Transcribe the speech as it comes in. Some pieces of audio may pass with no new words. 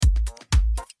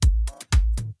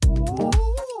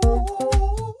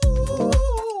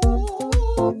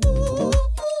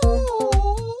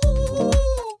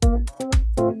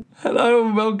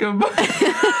welcome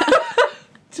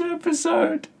to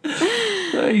episode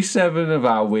 37 of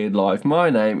Our Weird Life.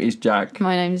 My name is Jack.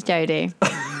 My name's Jodie.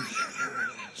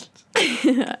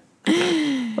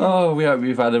 Oh, we hope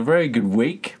you've had a very good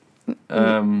week.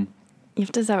 You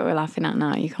have to say what we're laughing at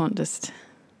now. You can't just...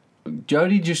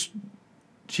 Jodie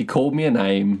she called me a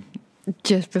name.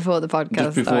 Just before the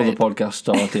podcast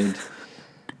started.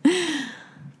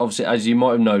 Obviously, as you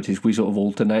might have noticed, we sort of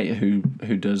alternate who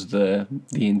does the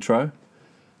intro.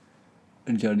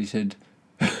 And Jodie said,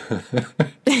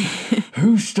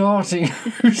 Who's starting?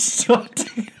 Who's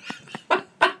starting?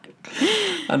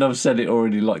 And I've said it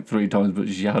already like 3 times, but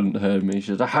she hadn't heard me. She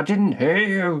said, I didn't hear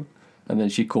you. And then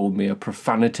she called me a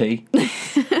profanity.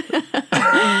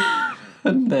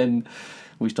 And then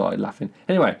we started laughing.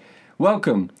 Anyway,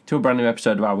 welcome to a brand new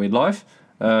episode of Our Weird Life.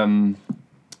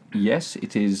 Yes,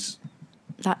 it is...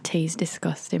 That tea's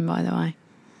disgusting, by the way.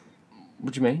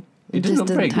 What do you mean? It just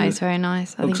doesn't taste very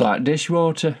nice. Looks like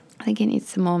dishwater. I think it needs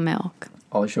some more milk.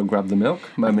 I shall grab the milk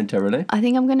momentarily. I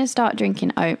think I'm going to start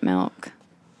drinking oat milk.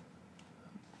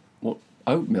 What?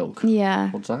 Oat milk?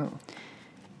 Yeah. What's that?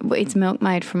 It's milk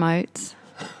made from oats.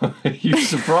 You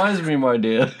surprised me, my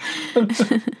dear.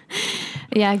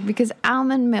 Yeah, because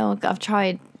almond milk, I've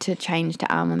tried to change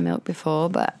to almond milk before,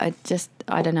 but I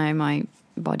don't know, my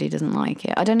body doesn't like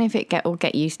it. I don't know if it will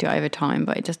get used to it over time,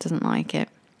 but it just doesn't like it.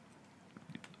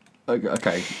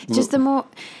 Okay. Just the more,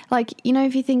 like, you know,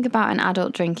 if you think about an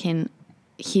adult drinking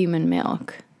human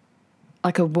milk,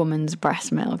 like a woman's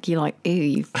breast milk, you're like, ooh,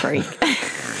 you freak.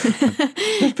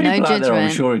 No judgment. There, I'm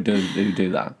sure who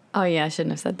do that. Oh yeah, I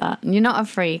shouldn't have said that. You're not a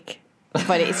freak,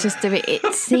 but it's just a bit.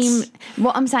 It seems.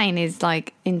 What I'm saying is,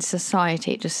 like, in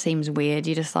society, it just seems weird.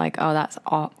 You're just like, oh, that's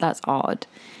odd.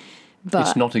 But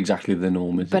it's not exactly the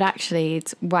norm, is it? But actually,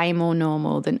 it's way more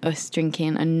normal than us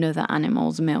drinking another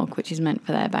animal's milk, which is meant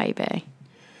for their baby.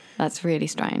 That's really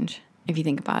strange if you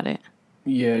think about it.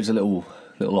 Yeah, it's a little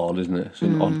odd, isn't it? It's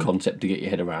an odd concept to get your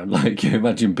head around. Like, you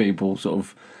imagine people sort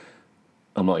of.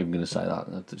 I'm not even going to say that.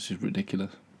 That's just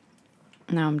ridiculous.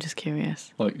 No, I'm just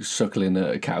curious. Like suckling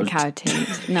a cow's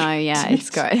teat. No, yeah, it's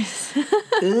gross.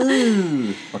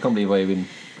 Ooh, I can't believe I even.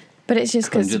 But it's just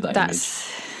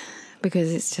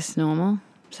because it's just normal.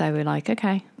 So we're like,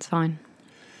 okay, it's fine.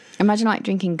 Imagine like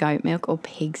drinking goat milk or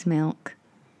pig's milk.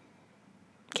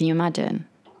 Can you imagine?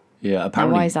 Yeah,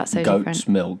 apparently. Why is that so goat's different?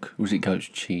 Milk. Was it goat's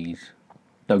cheese?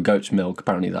 No, goat's milk.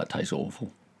 Apparently that tastes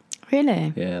awful.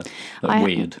 Really? Yeah.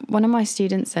 Weird. One of my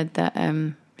students said that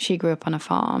she grew up on a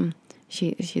farm.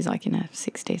 She's like in her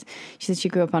 60s. She said she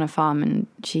grew up on a farm and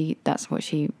that's what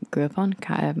she grew up on,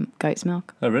 goat's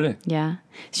milk. Oh, really? Yeah.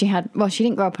 She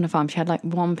didn't grow up on a farm. She had like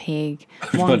one pig,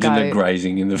 one Imagine goat. them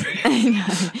grazing in the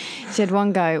field. She had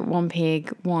one goat, one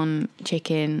pig, one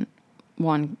chicken,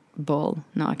 one bull,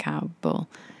 not a cow, bull.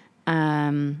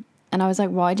 And I was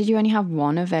like, why did you only have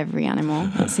one of every animal?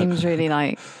 That seems really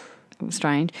like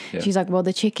strange. Yeah. She's like, well,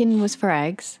 the chicken was for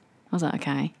eggs. I was like,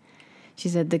 okay. She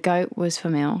said the goat was for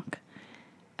milk.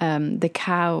 The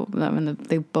cow,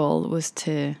 the bull was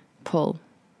to pull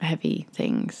heavy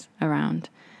things around.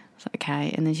 I was like,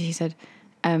 okay. And then she said,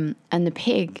 and the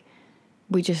pig,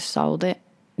 we just sold it.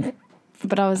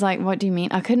 But I was like, what do you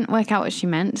mean? I couldn't work out what she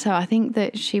meant. So I think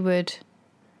that she would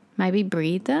maybe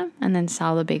breed them and then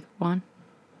sell the big one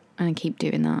and keep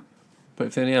doing that. But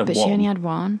if they only had one. But she only had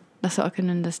one. That's what I couldn't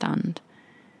understand.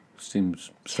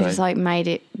 Seems strange. She just like made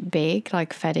it big,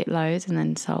 like fed it loads and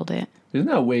then sold it. Isn't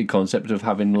that a weird concept of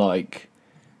having like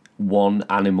one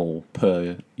animal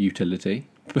per utility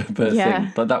per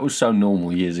thing? But that was so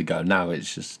normal years ago. Now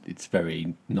it's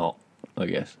very not, I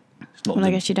guess. It's not. Well,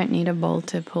 I guess you don't need a bull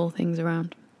to pull things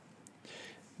around.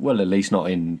 Well, at least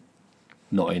not in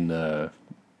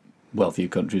wealthier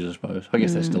countries, I suppose. I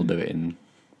guess they still do it in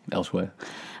elsewhere.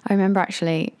 I remember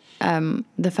actually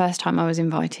the first time I was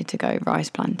invited to go rice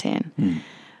planting,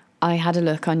 I had a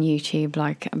look on YouTube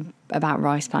like about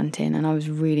rice planting and I was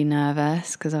really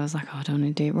nervous because I was like, oh, I don't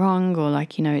want to do it wrong, or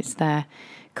like, you know, it's their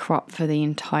crop for the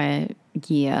entire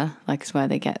year, like it's where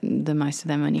they get the most of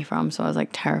their money from. So I was like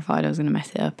terrified I was going to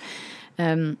mess it up.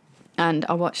 And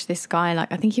I watched this guy,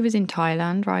 like I think he was in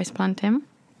Thailand rice planting,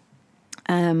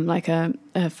 like a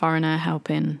foreigner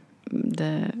helping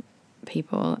the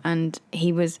people, and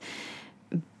he was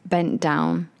bent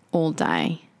down all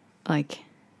day, like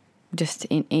just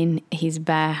in his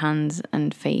bare hands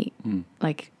and feet,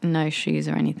 like no shoes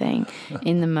or anything,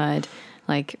 in the mud,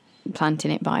 like planting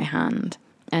it by hand.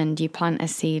 And you plant a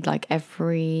seed like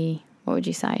every, what would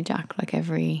you say, Jack? Like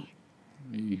every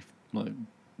like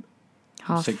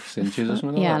half 6 inches or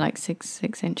something. Yeah, like like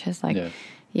 6 inches. Like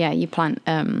yeah, you plant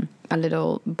a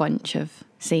little bunch of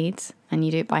seeds, and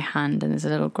you do it by hand, and there's a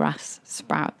little grass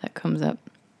sprout that comes up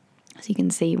so you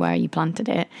can see where you planted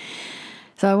it.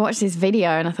 So I watched this video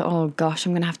and I thought, oh gosh,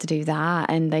 I'm going to have to do that.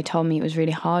 And they told me it was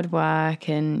really hard work,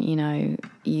 and, you know,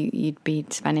 you'd be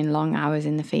spending long hours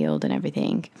in the field and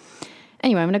everything.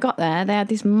 Anyway, when I got there, they had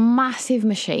this massive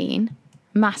machine,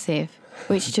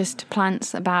 which just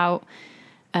plants about,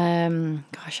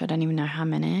 gosh, I don't even know how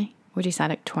many. Would you say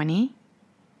like 20?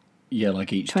 Yeah,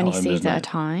 like each 20 time. 20 seeds at a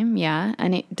time, yeah.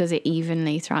 And it does it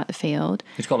evenly throughout the field.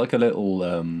 It's got like a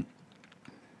little,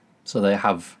 so they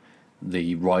have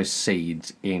the rice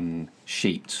seeds in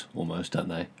sheets almost, don't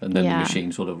they? And then the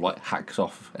machine sort of like hacks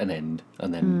off an end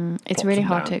and then it's really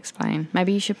hard to explain.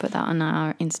 Maybe you should put that on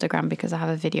our Instagram, because I have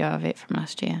a video of it from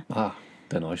last year.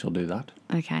 Then I shall do that.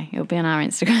 Okay, it'll be on our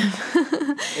Instagram.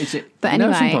 But you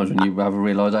anyway, know, sometimes when you have a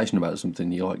realisation about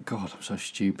something, you're like, God, I'm so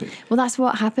stupid. Well, that's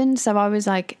what happened. So I was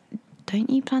like, don't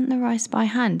you plant the rice by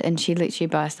hand? And she literally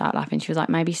burst out laughing. She was like,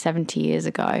 maybe 70 years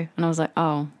ago. And I was like,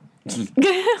 oh.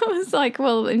 I was like,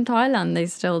 well, in Thailand they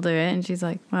still do it. And she's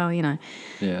like, well, you know.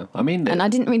 Yeah, I mean. And I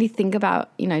didn't really think about,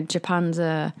 you know, Japan's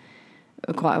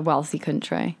quite a wealthy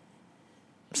country.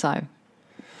 So.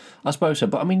 I suppose so.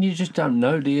 But I mean, you just don't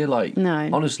know, do you? Like, no.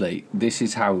 Honestly, this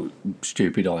is how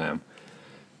stupid I am.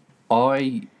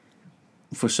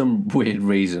 For some weird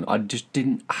reason, I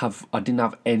didn't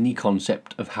have any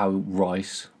concept of how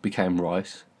rice became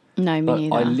rice. No, me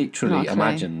neither. I literally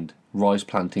imagined rice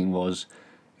planting was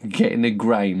getting a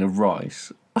grain of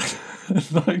rice,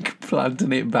 like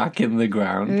planting it back in the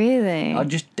ground. Really?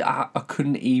 I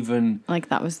couldn't even. Like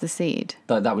that was the seed?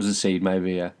 That was a seed,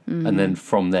 maybe, yeah. And then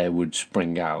from there would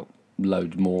spring out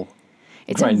loads more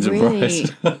grains of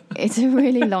rice. It's a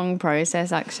really long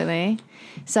process, actually.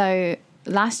 So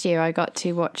last year I got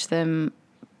to watch them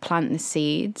plant the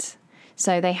seeds.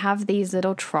 So they have these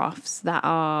little troughs that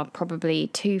are probably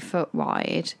 2 foot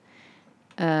wide,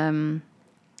 2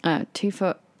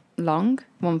 foot long,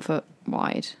 1 foot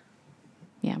wide.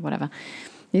 Yeah, whatever.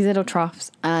 These little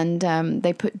troughs, and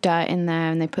they put dirt in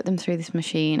there, and they put them through this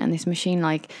machine, and this machine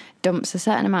like dumps a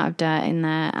certain amount of dirt in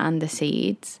there and the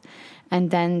seeds, and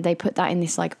then they put that in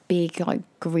this like big like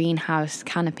greenhouse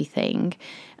canopy thing,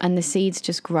 and the seeds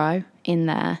just grow in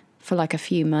there for like a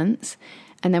few months,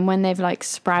 and then when they've like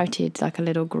sprouted like a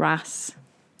little grass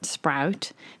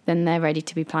sprout, then they're ready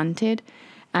to be planted.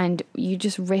 And you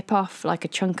just rip off like a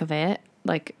chunk of it,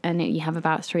 you have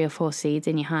about 3 or 4 seeds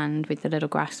in your hand with the little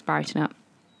grass sprouting up,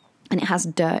 and it has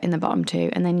dirt in the bottom too.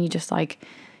 And then you just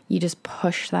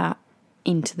push that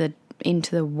into the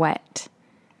wet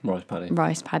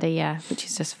rice paddy, yeah, which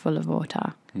is just full of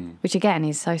water. Which again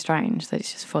is so strange that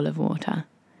it's just full of water.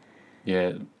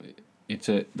 Yeah,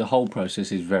 the whole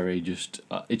process is very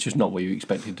it's just not what you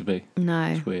expect it to be. No,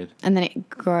 it's weird. And then it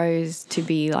grows to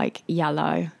be like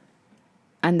yellow.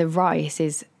 And the rice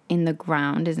is in the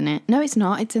ground, isn't it? No, it's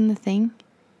not. It's in the thing.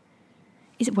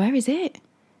 Where is it?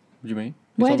 What do you mean?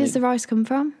 Where does the rice come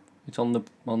from? It's on the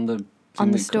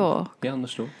store. Yeah, on the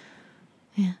store.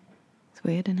 Yeah, it's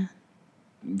weird, isn't it?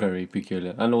 Very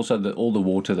peculiar. And also all the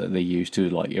water that they use to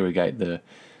like irrigate the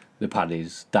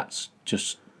paddies, that's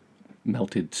just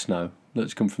melted snow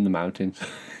that's come from the mountains.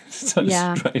 So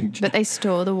strange. But they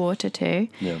store the water too,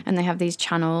 yeah. And they have these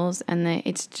channels, and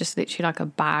it's just literally like a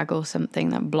bag or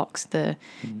something that blocks the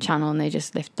channel, and they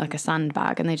just lift like a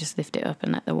sandbag, and they just lift it up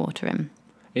and let the water in.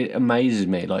 It amazes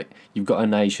me, like you've got a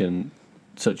nation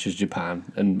such as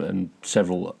Japan and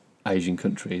several Asian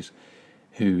countries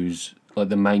whose like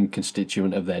the main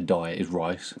constituent of their diet is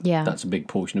rice. Yeah, that's a big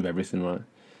portion of everything, right?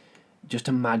 Just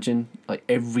imagine like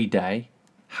every day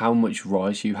how much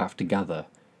rice you have to gather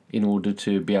in order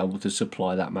to be able to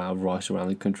supply that amount of rice around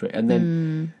the country. And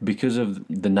then because of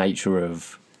the nature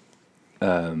of,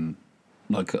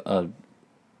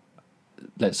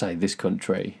 let's say this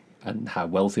country and how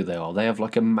wealthy they are, they have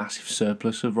like a massive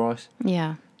surplus of rice.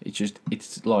 Yeah.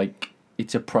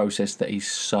 It's a process that is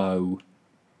so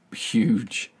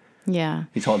huge. Yeah.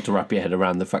 It's hard to wrap your head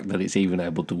around the fact that it's even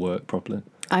able to work properly.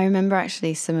 I remember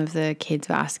actually some of the kids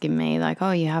were asking me like,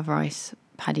 oh, you have rice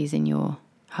paddies in your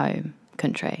home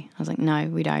country? I was like, no,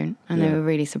 we don't. And they were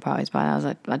really surprised by that. I was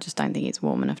like, I just don't think it's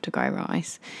warm enough to grow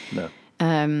rice. No.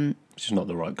 It's just not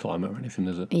the right climate or anything,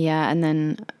 is it? Yeah, and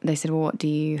then they said, well, what do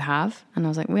you have? And I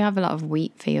was like, we have a lot of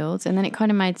wheat fields. And then it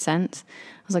kind of made sense.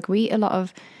 I was like, we eat a lot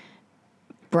of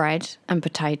bread and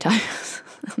potatoes.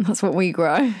 That's what we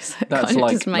grow. So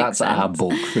that's our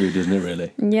bulk food, isn't it,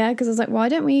 really? Yeah, because I was like, why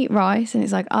don't we eat rice? And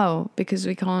it's like, oh, because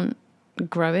we can't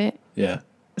grow it. Yeah.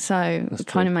 So it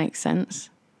kind of makes sense.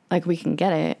 Like we can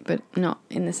get it, but not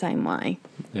in the same way.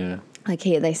 Yeah. Like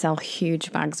here they sell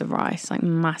huge bags of rice, like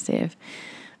massive.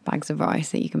 bags of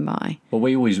rice that you can buy. Well,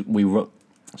 we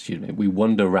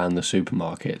wander around the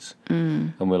supermarkets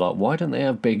and we're like, why don't they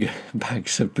have big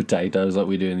bags of potatoes like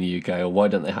we do in the UK, or why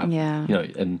don't they have,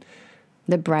 and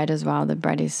the bread as well. The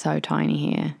bread is so tiny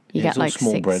here. You get like all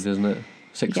small 6 bread, isn't it?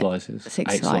 6 slices,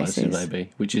 6 8 slices maybe,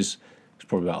 which is it's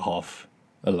probably about half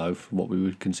a loaf, what we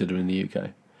would consider in the UK.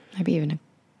 Maybe even a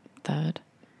third.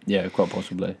 Yeah, quite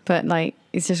possibly. But like,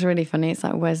 it's just really funny. It's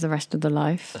like, where's the rest of the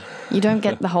loaf? You don't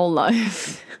get the whole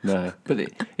loaf. No, but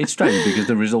it's strange because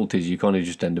the result is you kind of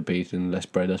just end up eating less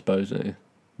bread, I suppose. Don't you?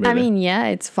 Really. I mean, yeah,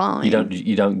 it's fine.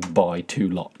 You don't buy 2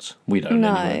 lots. We don't.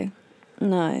 Anyway.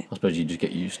 No. I suppose you just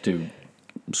get used to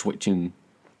switching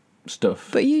stuff.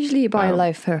 But usually you buy a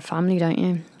loaf for a family, don't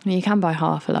you? I mean, you can buy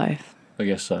half a loaf. I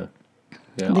guess so.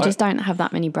 Yeah, They just don't have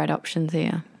that many bread options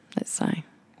here, let's say.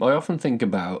 I often think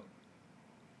about,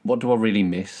 what do I really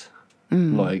miss?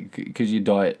 Like, because your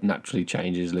diet naturally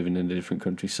changes living in a different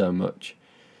country so much.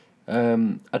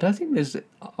 I don't think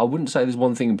I wouldn't say there's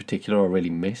one thing in particular I really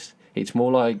miss. It's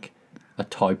more like a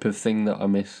type of thing that I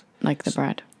miss. Like the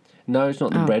bread? No, it's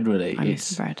not the bread really. I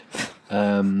miss the bread.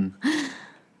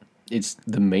 It's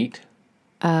the meat.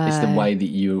 It's the way that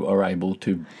you are able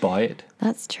to buy it.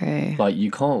 That's true. Like, you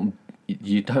don't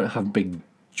have big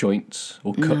joints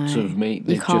or cuts of meat.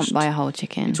 You can't buy a whole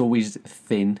chicken. It's always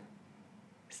thin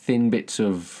bits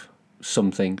of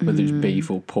something, whether it's beef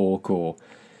or pork or,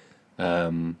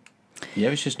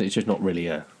 it's just not really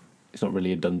a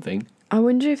done thing. I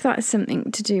wonder if that's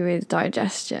something to do with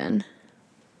digestion,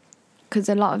 because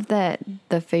a lot of the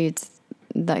foods,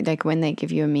 like when they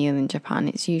give you a meal in Japan,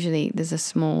 it's usually there's a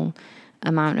small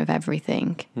amount of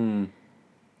everything.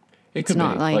 It could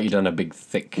not be like you don't have big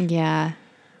thick. Yeah,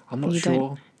 I'm not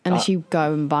sure. Unless you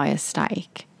go and buy a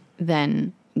steak,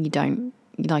 then you don't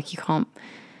you can't.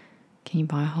 Can you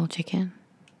buy a whole chicken?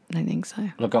 I don't think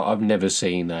so. Like, I've never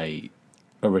seen a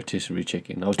rotisserie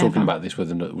chicken. I was talking about this with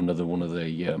another one of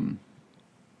the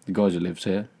guys who lives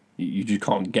here. You just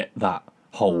can't get that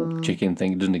whole chicken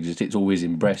thing. It doesn't exist. It's always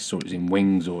in breasts, or it's in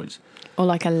wings, or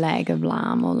like a leg of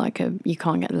lamb, or you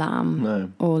can't get lamb.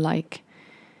 No. Or like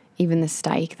even the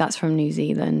steak that's from New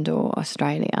Zealand or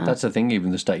Australia. That's the thing.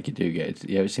 Even the steak you do get,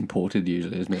 it's imported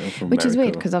usually, isn't it? Or from Which America. is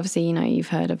weird because obviously you've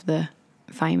heard of the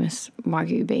famous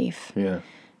Wagyu beef. Yeah.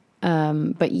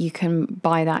 But you can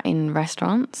buy that in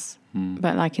restaurants.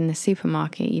 But like in the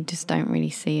supermarket, you just don't really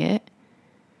see it.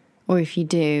 Or if you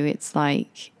do, it's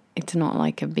not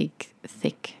like a big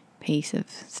thick piece of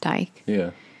steak.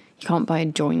 Yeah. You can't buy a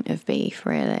joint of beef,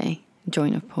 really. A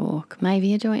joint of pork.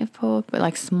 Maybe a joint of pork, but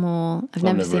like small. I've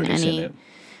never seen really any. Seen it.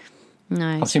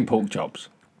 No. I've seen pork chops.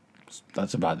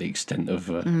 That's about the extent of...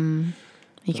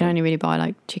 You can only really buy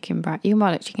like chicken breast. You can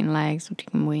buy like chicken legs or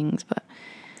chicken wings, but...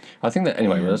 I think that,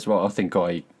 anyway, that's what I think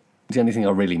it's the only thing I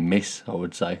really miss, I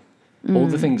would say. All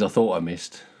the things I thought I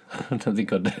missed, I don't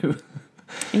think I do.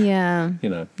 Yeah.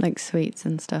 Like sweets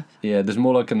and stuff. Yeah, there's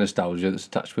more like a nostalgia that's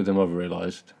attached with them, I've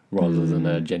realised, rather than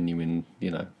a genuine,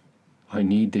 I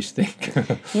need this thing.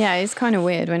 Yeah, it's kind of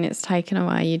weird when it's taken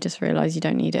away, you just realise you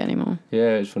don't need it anymore.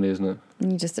 Yeah, it's funny, isn't it?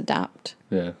 And you just adapt.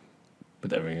 Yeah, but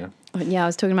there we go. But yeah, I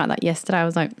was talking about that yesterday. I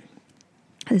was like,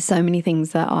 there's so many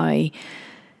things that I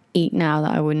eat now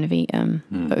that I wouldn't have eaten.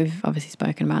 But we've obviously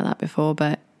spoken about that before.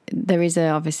 But there is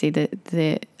obviously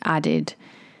the added,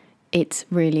 it's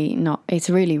really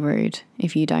rude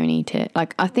if you don't eat it.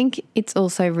 Like, I think it's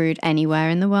also rude anywhere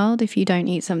in the world if you don't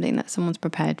eat something that someone's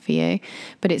prepared for you.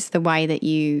 But it's the way that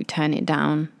you turn it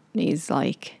down is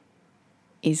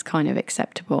kind of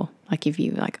acceptable. Like if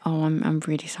you like, oh, I'm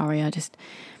really sorry.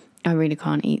 I really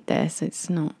can't eat this. It's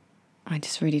not, I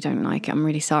just really don't like it. I'm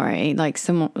really sorry. Like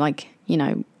someone,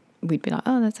 we'd be like,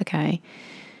 oh, that's okay.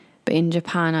 But in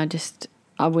Japan,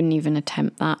 I wouldn't even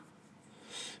attempt that.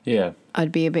 Yeah.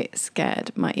 I'd be a bit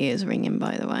scared. My ears ringing,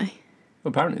 by the way.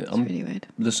 Apparently, it's really weird.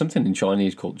 There's something in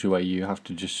Chinese culture where you have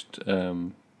to just,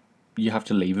 you have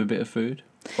to leave a bit of food,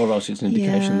 or else it's an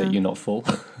indication that you're not full.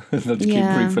 Not to keep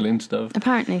refilling stuff.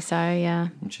 Apparently so, yeah.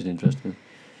 Which is interesting.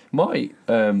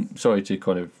 Sorry to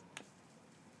kind of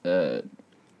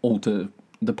alter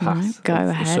the path. No, go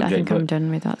ahead. Subject, I think I'm done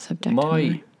with that subject.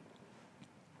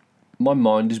 My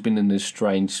mind has been in this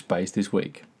strange space this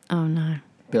week. Oh no.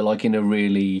 But like in a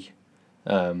really,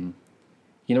 when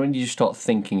you just start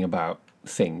thinking about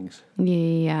things.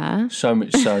 Yeah. So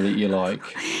much so that you're like...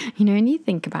 when you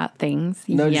think about things.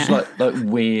 No, just like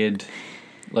weird,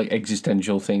 like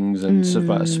existential things and stuff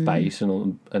about space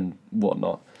and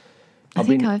whatnot. I've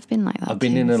been like that. I've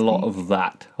been in a lot of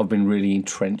that. I've been really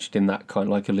entrenched in that kind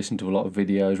of, like, I listened to a lot of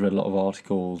videos, read a lot of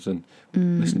articles, and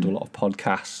listened to a lot of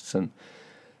podcasts, and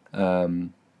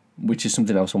which is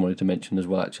something else I wanted to mention as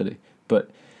well, actually. But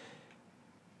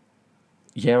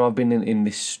yeah, I've been in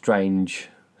this strange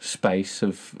space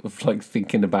of like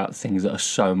thinking about things that are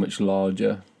so much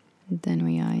larger Than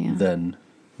we are, yeah. than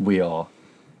we are.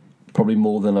 Probably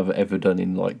more than I've ever done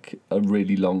in like a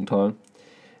really long time.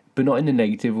 But not in a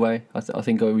negative way. I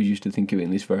think I always used to think of it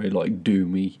in this very like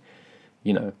doomy,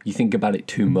 you know, you think about it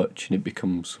too much and it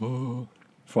becomes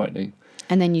frightening.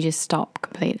 And then you just stop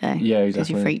completely. Yeah, exactly. Because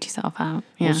you freaked yourself out.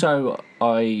 Yeah. Also,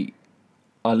 I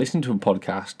listened to a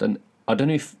podcast, and I don't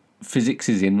know if physics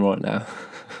is in right now.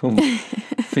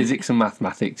 Physics and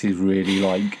mathematics is really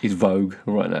like is vogue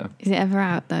right now. Is it ever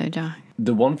out though, Jack?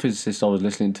 The one physicist I was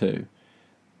listening to,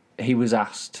 he was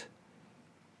asked,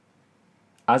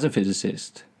 as a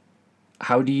physicist,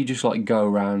 how do you just like go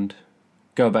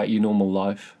about your normal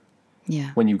life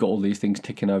Yeah. when you've got all these things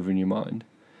ticking over in your mind?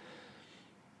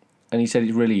 And he said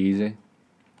it's really easy.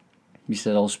 He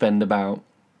said, I'll spend about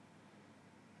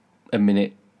a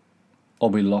minute, I'll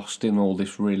be lost in all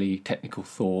this really technical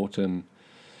thought, and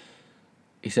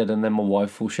he said, and then my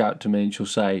wife will shout to me and she'll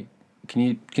say, Can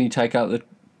you take out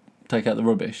the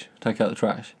rubbish, take out the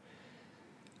trash?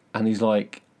 And he's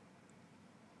like,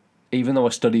 even though I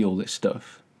study all this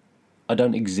stuff, I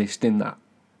don't exist in that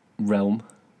realm.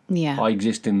 Yeah. I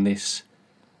exist in this.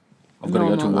 I've got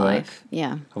to go to work. Life.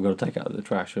 Yeah. I've got to take out the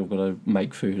trash. I've got to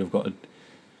make food. I've got to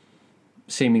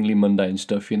seemingly mundane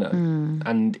stuff, you know.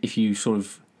 And if you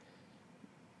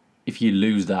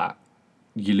lose that,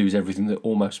 you lose everything that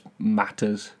almost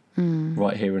matters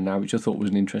right here and now, which I thought was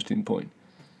an interesting point.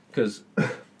 Because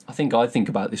I think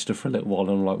about this stuff for a little while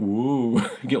and I'm like, whoa,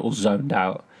 get all zoned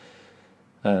out.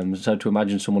 So to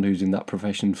imagine someone who's in that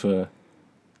profession for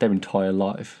their entire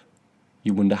life,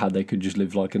 you wonder how they could just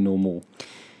live like a normal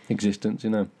existence,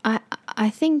 you know. I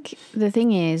think the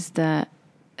thing is that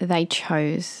they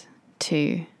chose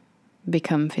to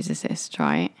become physicists,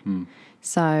 right?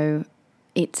 So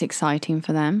it's exciting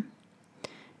for them.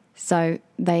 So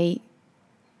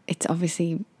it's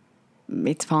obviously,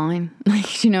 it's fine.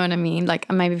 Like, you know what I mean?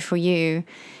 Like, maybe for you,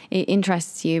 it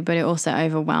interests you, but it also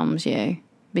overwhelms you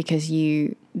because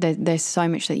there's so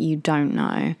much that you don't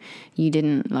know. You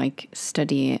didn't like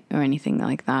study it or anything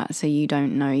like that, so you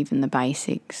don't know even the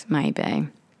basics. Maybe,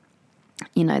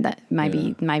 you know, that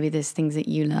maybe there's things that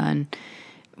you learn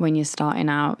when you're starting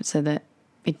out, so that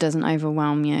it doesn't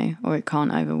overwhelm you or it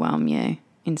can't overwhelm you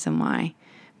in some way.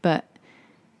 But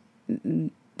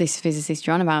this physicist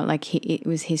you're on about, like, it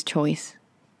was his choice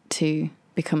to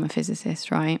become a physicist,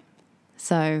 right?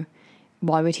 So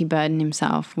why would he burden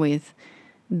himself with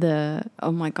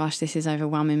oh my gosh, this is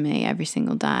overwhelming me every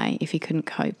single day if he couldn't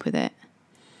cope with it?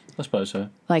 I suppose so.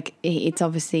 Like, it's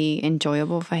obviously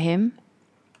enjoyable for him,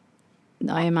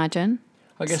 I imagine.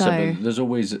 I guess so, but there's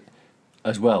always,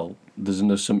 as well, there's an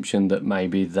assumption that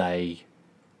maybe they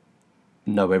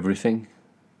know everything,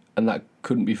 and that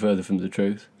couldn't be further from the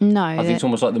truth. No. I think it's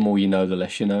almost like the more you know, the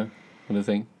less you know, kind of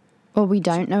thing. Well, we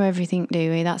don't know everything,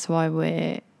 do we? That's why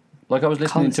we're like I was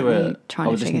listening to a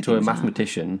out.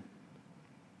 mathematician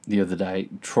the other day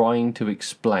trying to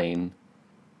explain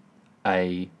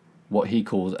what he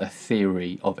calls a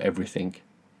theory of everything.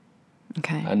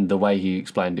 Okay. And the way he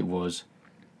explained it was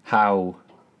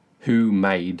who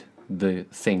made the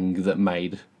thing that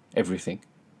made everything.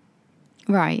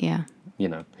 Right, yeah. You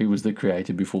know, who was the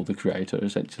creator before the creator,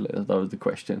 essentially. That was the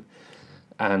question.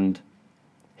 And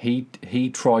he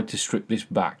tried to strip this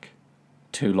back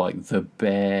to like the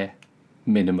bare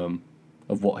minimum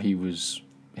of what his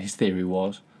theory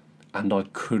was, and I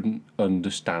couldn't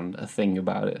understand a thing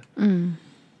about it.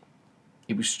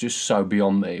 It was just so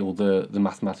beyond me, all the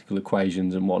mathematical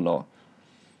equations and whatnot,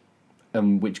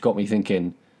 which got me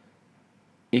thinking,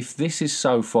 if this is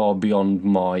so far beyond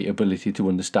my ability to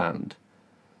understand,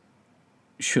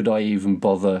 should I even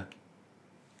bother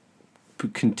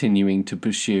continuing to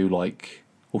pursue, like,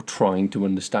 or trying to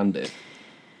understand it?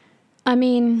 I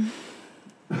mean,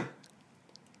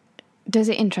 does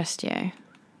it interest you?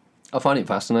 I find it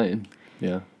fascinating,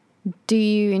 yeah. Do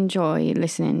you enjoy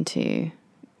listening to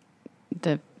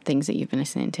the things that you've been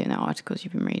listening to and the articles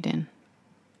you've been reading?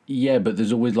 Yeah, but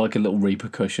there's always like a little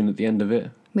repercussion at the end of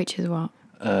it. Which is what?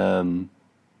 Like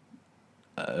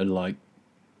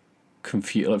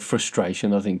like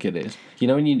frustration, I think it is. You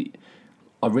know,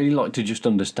 I really like to just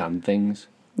understand things.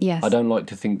 Yes. I don't like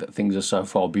to think that things are so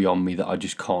far beyond me that I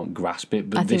just can't grasp it.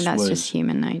 But I think that's just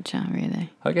human nature, really.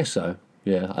 I guess so,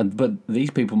 yeah. But these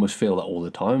people must feel that all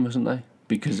the time, mustn't they?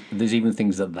 Because there's even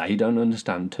things that they don't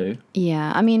understand too.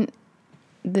 Yeah, I mean,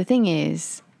 the thing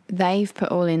is, they've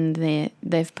put in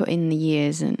the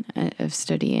years of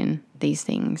studying these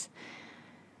things,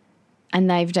 and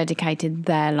they've dedicated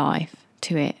their life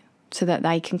to it, so that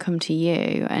they can come to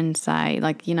you and say,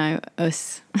 like, you know,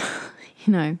 us,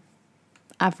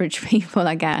 average people,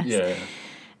 I guess. Yeah.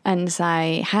 And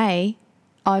say, hey,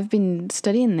 I've been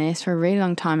studying this for a really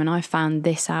long time and I found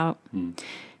this out.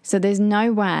 So there's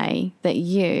no way that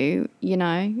your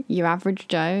average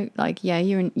Joe, like, yeah,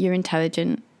 you're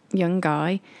intelligent young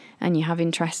guy and you have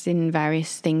interest in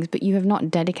various things, but you have not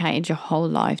dedicated your whole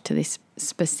life to this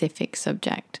specific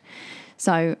subject.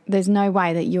 So there's no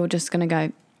way that you're just going to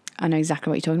go, I know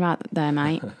exactly what you're talking about there,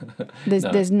 mate.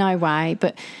 There's no way.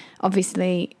 But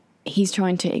obviously he's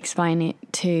trying to explain it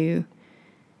to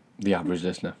the average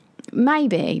listener.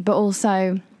 Maybe, but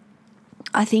also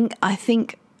I think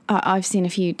I've seen a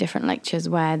few different lectures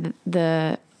where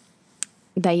they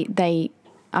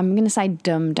I'm going to say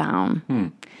dumb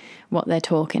down what they're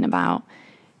talking about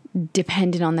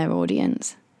depending on their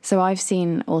audience. So I've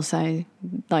seen also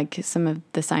like some of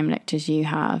the same lectures you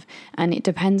have, and it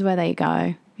depends where they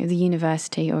go, if the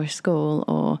university or a school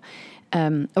or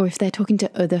if they're talking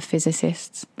to other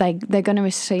physicists, they're going to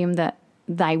assume that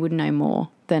they would know more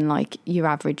than like your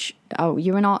average, oh,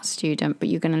 you're an art student, but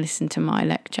you're going to listen to my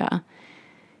lecture.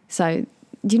 So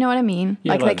do you know what I mean?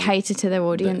 Yeah, like they cater to their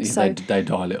audience. They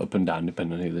dial it up and down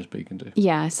depending on who they're speaking to.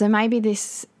 Yeah, so maybe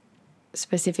this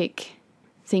specific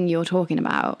thing you're talking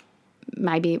about,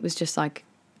 maybe it was just like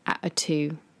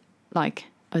to like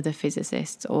other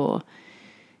physicists or,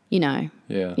 you know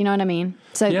what I mean?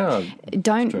 So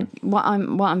what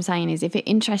I'm saying is if it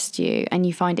interests you and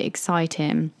you find it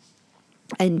exciting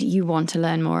and you want to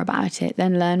learn more about it,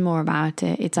 then learn more about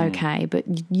it. It's okay. But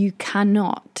you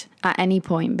cannot at any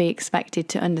point be expected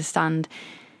to understand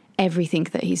everything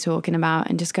that he's talking about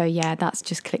and just go, yeah, that's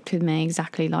just clicked with me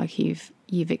exactly like you've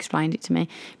explained it to me.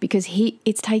 Because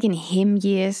it's taken him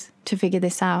years to figure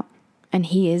this out, and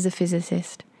he is a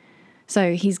physicist.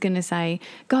 So he's going to say,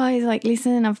 guys, like,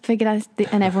 listen, I've figured out this,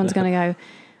 and everyone's going to go,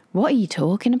 what are you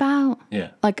talking about? Yeah.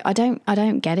 Like, I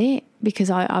don't get it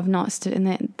because I've not studied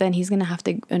it. Then he's going to have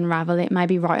to unravel it,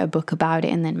 maybe write a book about it,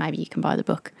 and then maybe you can buy the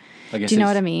book. Do you know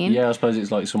what I mean? Yeah, I suppose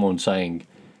it's like someone saying,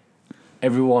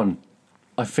 everyone,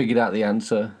 I figured out the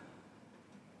answer.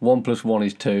 1 + 1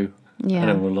 is 2. Yeah. And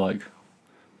then we're like,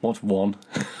 what's 1?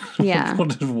 Yeah.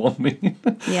 What does 1 mean?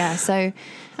 Yeah, so,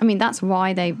 I mean, that's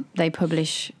why they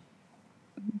publish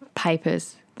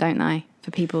papers, don't they?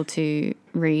 For people to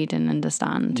read and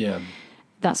understand. Yeah.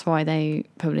 That's why they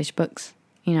publish books.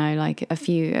 You know, like a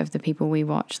few of the people we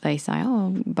watch, they say,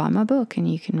 oh, buy my book and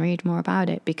you can read more about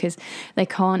it, because they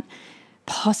can't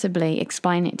possibly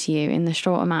explain it to you in the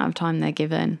short amount of time they're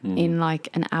given in like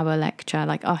an hour lecture.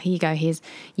 Like, oh, here you go,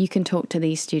 you can talk to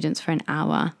these students for an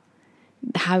hour.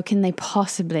 How can they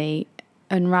possibly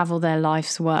unravel their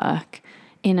life's work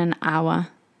in an hour?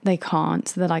 They can't.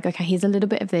 So they're like, okay, here's a little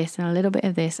bit of this and a little bit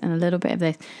of this and a little bit of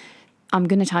this. I'm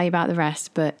going to tell you about the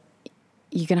rest, but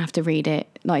you're going to have to read it.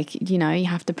 Like, you know, you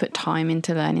have to put time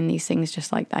into learning these things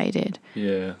just like they did.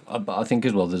 Yeah. But I think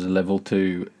as well there's a level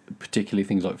to particularly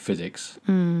things like physics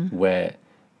where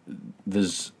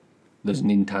there's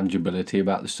an intangibility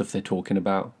about the stuff they're talking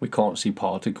about. We can't see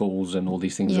particles and all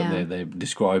these things that they're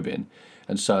describing.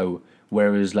 And so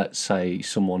whereas, let's say,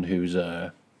 someone who's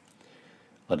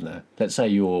I don't know, let's say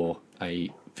you're a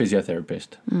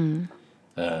physiotherapist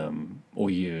or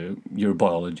you're a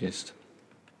biologist,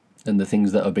 and the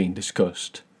things that are being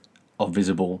discussed are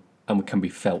visible and can be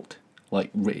felt, like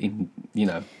written, in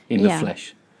the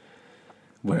flesh.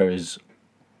 Whereas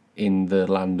in the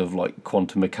land of like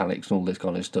quantum mechanics and all this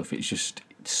kind of stuff, it's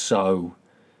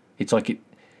like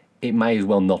it may as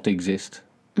well not exist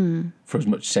for as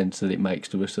much sense that it makes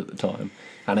to us at the time.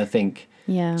 And I think,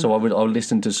 so I would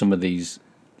listen to some of these,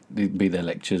 be they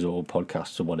lectures or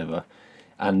podcasts or whatever,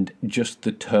 and just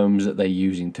the terms that they're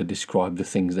using to describe the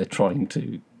things they're trying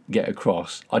to get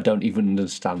across, I don't even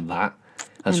understand that.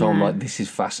 And so I'm like, this is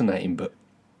fascinating, but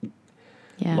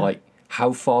like,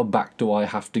 how far back do I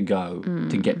have to go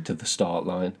to get to the start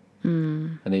line?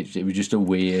 And it was just a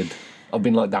weird... I've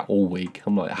been like that all week.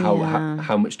 I'm like,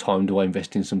 how much time do I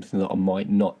invest in something that I might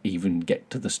not even get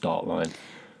to the start line?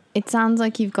 It sounds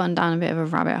like you've gone down a bit of a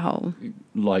rabbit hole.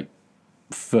 Like,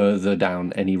 further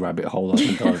down any rabbit hole I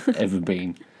think I've ever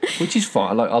been. Which is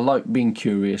fine. I like being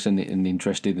curious and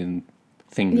interested in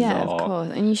things that are... Yeah, of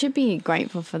course. And you should be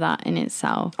grateful for that in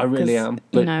itself. I really am.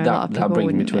 But that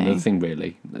brings me to another thing,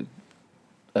 really.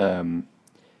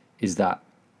 Is that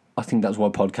I think that's why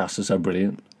podcasts are so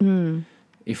brilliant.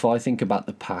 If I think about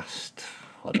the past,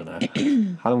 I don't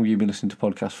know, how long have you been listening to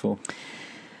podcasts for?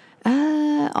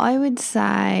 I would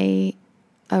say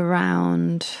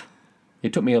around...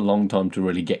 It took me a long time to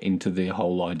really get into the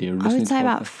whole idea of listening to podcasts. I would say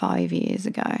about 5 years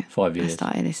ago. 5 years. I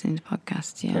started listening to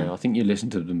podcasts, yeah. I think you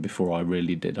listened to them before I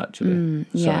really did, actually.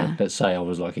 Yeah. So let's say I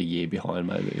was like a year behind,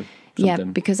 maybe. Yeah,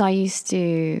 because I used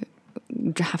to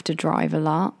have to drive a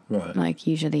lot, Right. like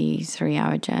usually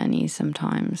 3-hour journeys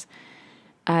sometimes.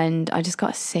 And I just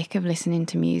got sick of listening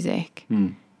to music.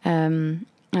 And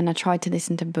I tried to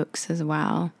listen to books as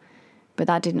well, but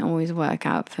that didn't always work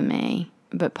out for me.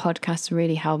 But podcasts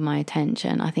really held my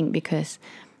attention, I think, because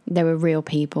there were real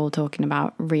people talking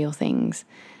about real things.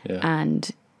 Yeah. And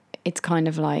it's kind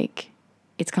of like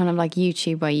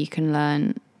YouTube, where you can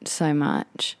learn so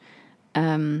much,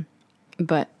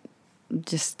 but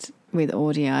just with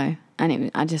audio.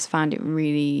 And I just found it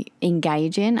really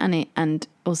engaging, and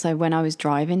also when I was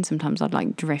driving, sometimes I'd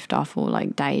like drift off or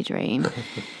like daydream.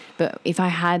 But if I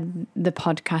had the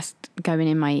podcast going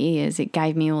in my ears, it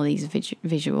gave me all these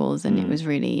visuals, and it was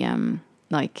really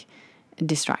like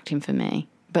distracting for me.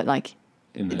 But like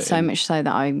so much so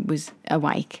that I was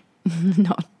awake,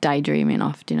 not daydreaming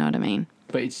off. Do you know what I mean?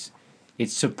 But it's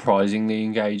surprisingly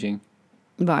engaging.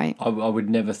 Right. I would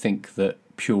never think that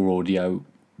pure audio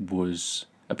was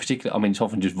a particular. I mean, it's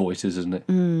often just voices, isn't it?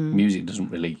 Music doesn't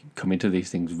really come into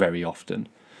these things very often.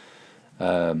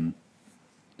 So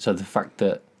the fact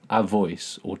that our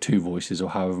voice, or two voices, or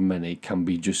however many,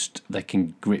 they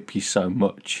can grip you so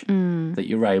much that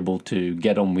you're able to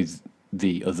get on with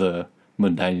the other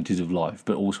mundanities of life,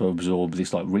 but also absorb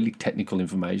this like really technical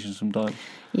information sometimes.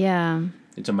 Yeah.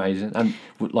 It's amazing. And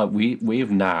like we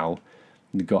have now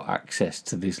got access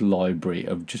to this library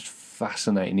of just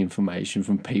fascinating information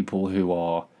from people who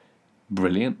are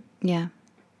brilliant. Yeah.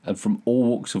 And from all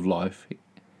walks of life.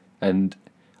 And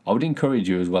I would encourage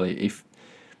you as well, if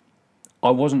I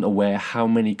wasn't aware how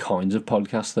many kinds of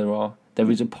podcasts there are. There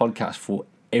is a podcast for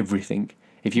everything.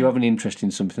 If you have an interest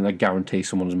in something, I guarantee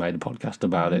someone's made a podcast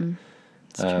about it.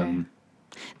 It's true.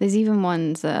 There's even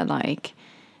ones that are like,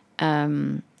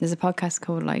 there's a podcast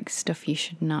called like Stuff You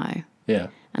Should Know. Yeah.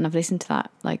 And I've listened to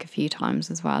that like a few times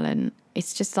as well. And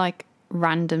it's just like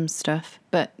random stuff,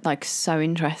 but like so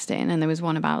interesting. And there was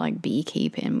one about like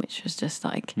beekeeping, which was just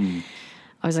like,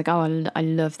 I was like, oh, I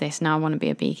love this. Now I want to be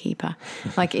a beekeeper.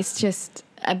 Like, it's just,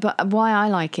 but why I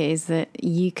like it is that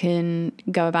you can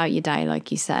go about your day,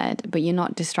 like you said, but you're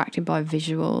not distracted by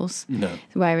visuals. No.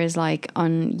 Whereas like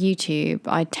on YouTube,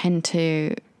 I tend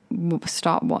to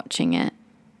start watching it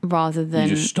rather than...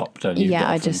 You just stop, don't you? Yeah,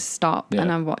 I just stop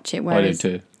and I watch it. Whereas I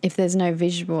do too. If there's no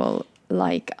visual,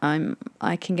 like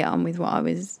I can get on with what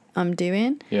I'm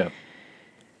doing. Yeah.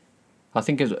 I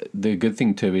think the good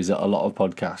thing too is that a lot of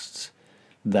podcasts,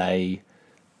 they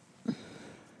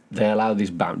allow this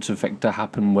bounce effect to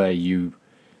happen where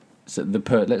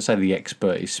let's say the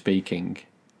expert is speaking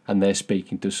and they're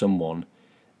speaking to someone,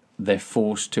 they're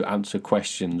forced to answer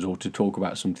questions or to talk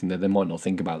about something that they might not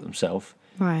think about themselves.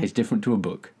 Right. It's different to a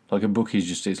book. Like a book is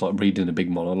just, it's like reading a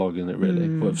big monologue, isn't it,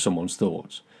 really, of someone's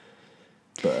thoughts.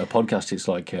 But a podcast, it's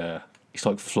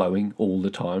like flowing all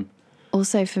the time.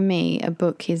 Also for me, a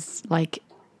book is like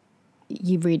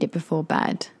you read it before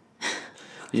bed.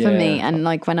 For me, and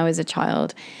like when I was a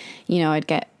child, you know, I'd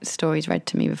get stories read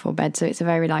to me before bed, so it's a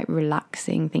very like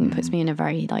relaxing thing, puts me in a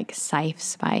very like safe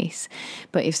space.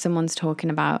 But if someone's talking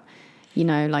about, you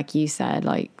know, like you said,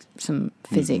 like some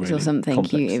physics really or something,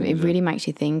 it really makes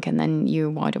you think, and then you're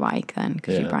wide awake then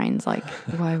because your brain's like,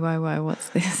 whoa, what's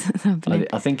this happening?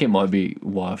 I think it might be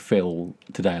why I feel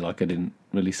today like I didn't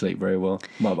really sleep very well.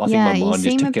 I think yeah, my mind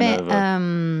you seem is a ticking bit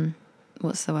over.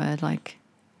 What's the word, like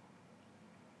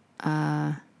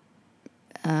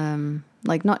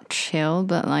not chill,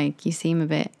 but like you seem a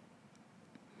bit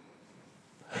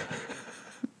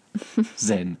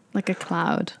zen, like a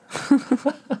cloud.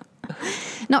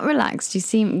 Not relaxed. You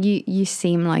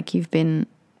seem like you've been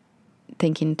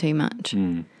thinking too much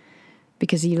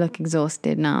because you look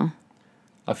exhausted now.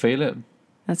 I feel it.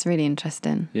 That's really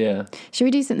interesting. Yeah. Should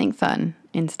we do something fun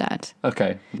instead?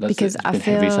 Okay. Because it's been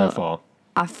heavy so far.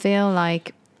 I feel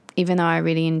like even though I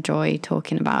really enjoy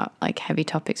talking about like heavy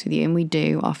topics with you, and we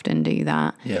do often do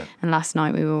that. Yeah. And last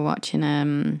night we were watching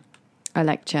a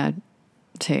lecture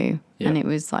too, and it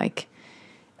was like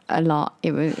a lot.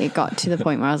 It got to the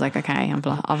point where I was like, okay, I've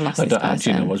lost this person. I don't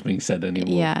actually know what's being said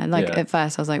anymore. Yeah, at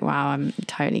first I was like, wow, I'm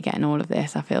totally getting all of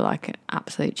this. I feel like an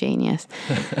absolute genius.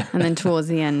 And then towards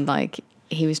the end, like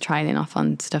he was trailing off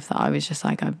on stuff that I was just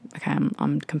like, okay,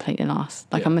 I'm completely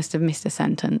lost. Like I must have missed a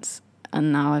sentence,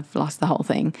 and now I've lost the whole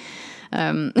thing.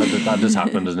 That does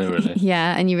happen, doesn't it, really?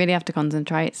 Yeah, and you really have to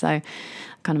concentrate. So it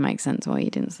kind of makes sense why you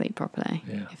didn't sleep properly,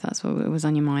 if that's what was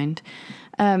on your mind.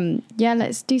 Yeah,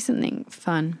 let's do something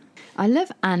fun. I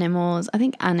love animals. I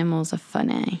think animals are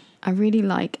funny. I really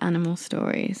like animal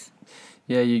stories.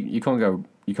 Yeah, you can't go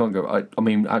You can't go. I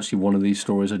mean, actually, one of these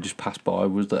stories I just passed by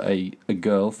was that a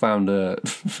girl found a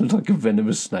like a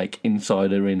venomous snake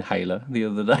inside her inhaler the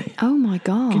other day. Oh my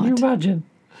God. Can you imagine?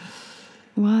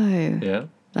 Whoa. Yeah.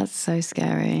 That's so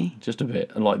scary. Just a bit.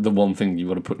 And like the one thing you've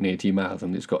got to put near to your mouth,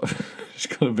 and it's got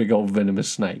a big old venomous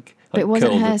snake. But it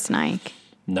wasn't her snake.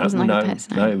 No, it wasn't like a pet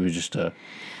snake. No, it was just a.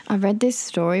 I read this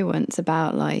story once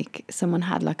about like someone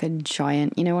had like a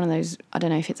giant, one of those, I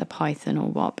don't know if it's a python or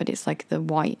what, but it's like the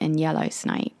white and yellow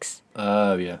snakes.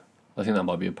 Oh, yeah. I think that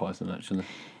might be a python, actually.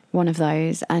 One of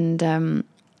those. And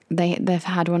they've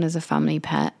had one as a family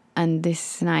pet. And this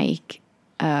snake,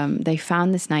 they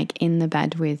found the snake in the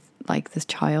bed with like this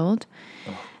child.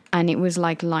 Oh. And it was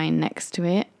like lying next to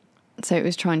it. So it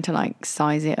was trying to like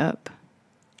size it up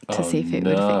to see if it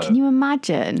would fit. Can you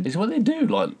imagine? It's what they do,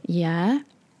 like. Yeah.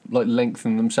 Like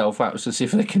lengthen themselves out to see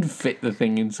if they can fit the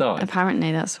thing inside.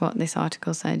 Apparently that's what this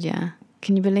article said, yeah.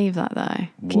 Can you believe that though?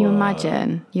 Can you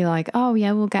imagine? You're like, oh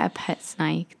yeah, we'll get a pet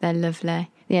snake. They're lovely.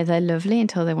 Yeah, they're lovely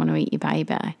until they want to eat your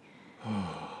baby.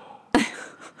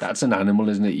 That's an animal,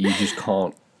 isn't it? You just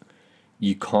can't.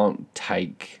 You can't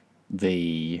take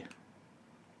the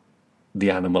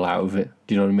animal out of it.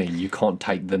 Do you know what I mean? You can't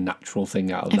take the natural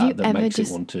thing out of that makes it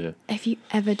want to. Have you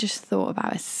ever just thought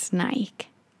about a snake?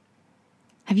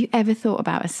 Have you ever thought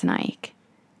about a snake?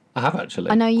 I have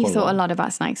actually. I know you thought a lot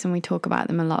about snakes, and we talk about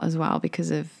them a lot as well because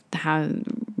of how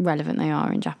relevant they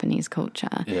are in Japanese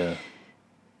culture. Yeah.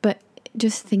 But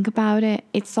just think about it.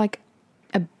 It's like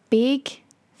a big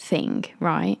thing,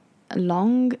 right? A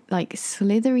long, like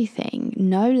slithery thing.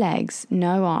 No legs,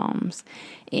 no arms.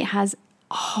 It has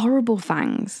horrible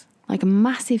fangs, like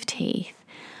massive teeth,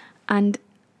 and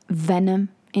venom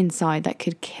inside that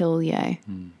could kill you.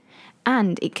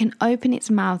 And it can open its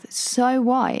mouth so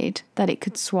wide that it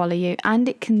could swallow you, and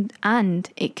it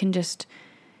can just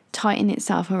tighten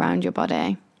itself around your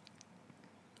body.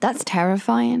 That's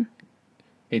terrifying.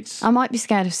 I might be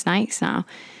scared of snakes now.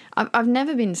 I've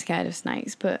never been scared of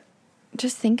snakes, but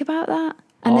just think about that.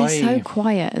 And they're so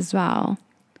quiet as well.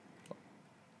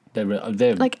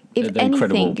 They're like if they're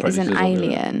anything is an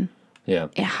alien, yeah,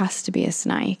 it has to be a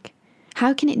snake.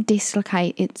 How can it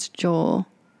dislocate its jaw?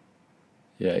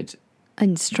 Yeah,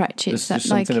 and stretch it. There's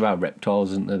something about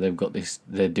reptiles, isn't there? They've got this.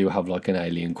 They do have like an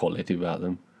alien quality about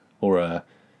them, or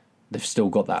they've still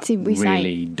got that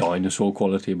really dinosaur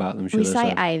quality about them. We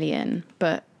say alien,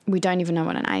 but we don't even know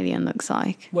what an alien looks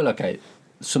like. Well, okay,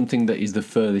 something that is the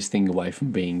furthest thing away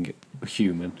from being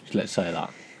human. Let's say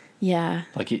that. Yeah.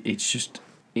 Like it's just.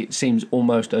 It seems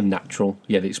almost unnatural,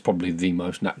 yet it's probably the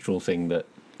most natural thing that.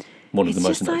 One of the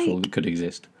most natural that could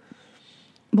exist.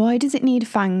 Why does it need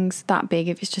fangs that big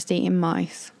if it's just eating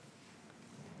mice?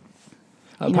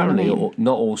 Apparently,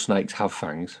 not all snakes have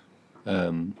fangs.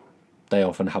 They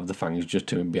often have the fangs just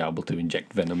to be able to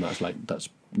inject venom. That's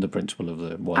the principle of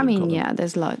the. I mean, yeah,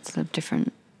 there's lots of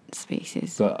different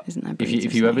species, but isn't there?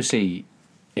 If you ever see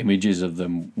images of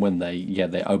them when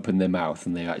they open their mouth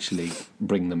and they actually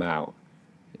bring them out,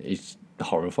 it's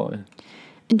horrifying.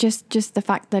 And just the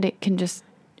fact that it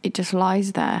just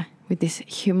lies there with this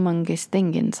humongous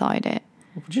thing inside it.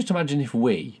 Just imagine if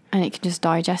and it can just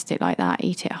digest it like that,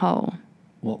 eat it whole.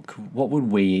 What would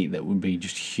we eat that would be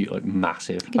just huge, like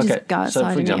massive? You could just go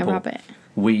outside and eat a rabbit.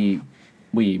 We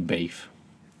eat beef.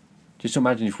 Just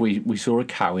imagine if we saw a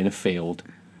cow in a field.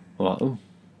 We're like, oh,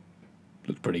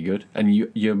 looks pretty good. And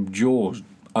your jaws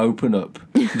open up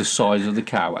the size of the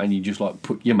cow, and you just like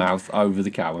put your mouth over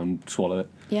the cow and swallow it.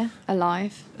 Yeah,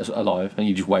 alive. It's alive, and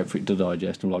you just wait for it to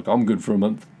digest. And like, I'm good for a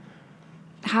month.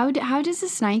 How does a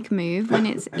snake move when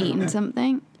it's eating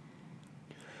something?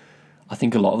 I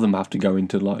think a lot of them have to go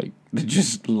into they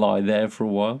just lie there for a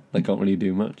while. They can't really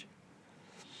do much.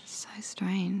 So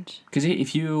strange. Because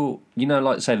if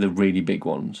like say the really big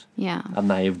ones, yeah, and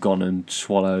they have gone and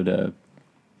swallowed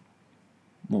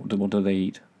what do they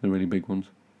eat? The really big ones.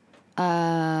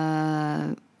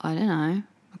 I don't know,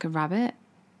 like a rabbit.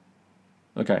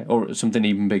 Okay, or something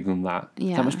even bigger than that.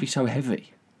 Yeah, that must be so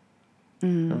heavy.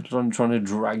 I'm trying to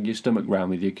drag your stomach round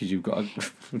with you because you've got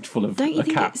full of. Don't you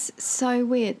think cat. It's so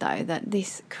weird though that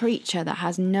this creature that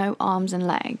has no arms and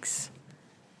legs,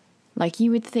 like you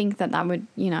would think that would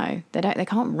they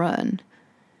can't run,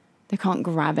 they can't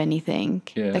grab anything,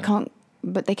 they can't,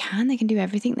 but they can do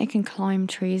everything. They can climb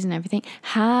trees and everything.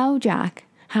 How, Jack?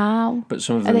 How? But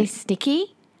some of them are they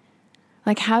sticky?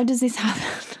 Like how does this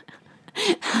happen?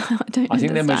 I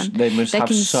think they must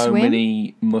have so swim.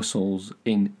 Many muscles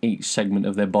in each segment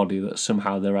of their body that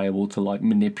somehow they're able to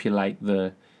manipulate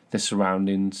the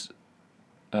surroundings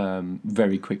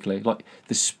very quickly. Like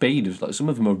the speed of some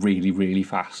of them are really, really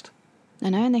fast. I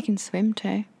know, and they can swim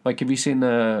too. Like have you seen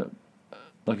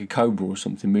like a cobra or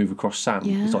something move across sand.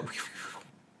 Yeah. It's like,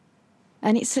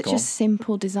 And it's such gone. a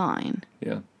simple design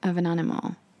yeah. of an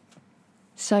animal.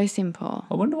 So simple.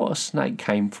 I wonder what a snake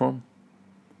came from.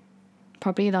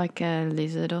 Probably like a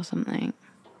lizard or something.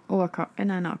 Or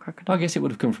no, not a crocodile. I guess it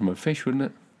would have come from a fish, wouldn't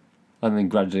it? And then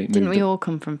gradually it moved. Didn't we all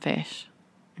come from fish?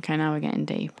 Okay, now we're getting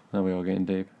deep. Now we are getting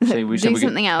deep. See, we Do said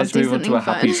something else, Let's do move on to something a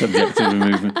happy fun. subject of the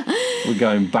movement. We're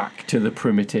going back to the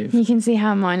primitive. You can see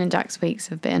how mine and Jack's weeks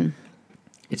have been.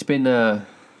 It's been I'll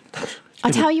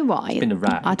tell you why. It's been a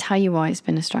ride. I'll tell you why it's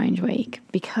been a strange week.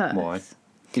 Because... Why?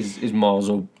 Is Mars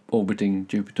orbiting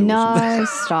Jupiter or No,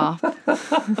 stop.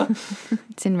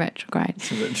 It's in retrograde.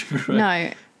 something? No,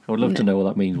 I would love to know what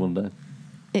that means one day.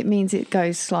 it means it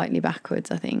goes slightly backwards,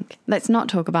 I think. Let's not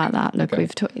talk about that. Look, Okay.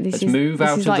 Let's move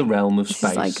out of the realm of this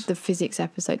space. is like the physics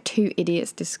episode. Two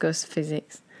idiots discuss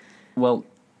physics. Well,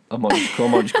 I might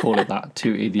just call it that.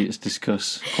 Two idiots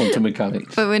discuss quantum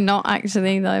mechanics. But we're not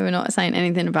actually, though. We're not saying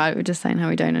anything about it. We're just saying how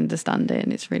we don't understand it,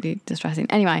 and it's really distressing.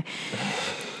 Anyway,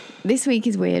 this week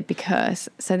is weird because...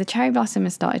 So the cherry blossom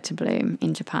has started to bloom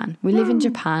in Japan. We live in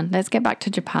Japan. Let's get back to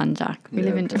Japan, Jack. We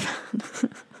live in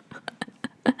Japan.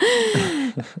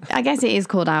 I guess it is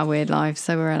called Our Weird Lives,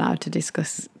 so we're allowed to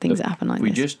discuss things that happen like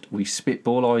this. We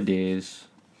spitball ideas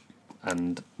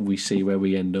and we see where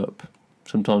we end up.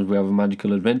 Sometimes we have a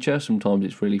magical adventure, sometimes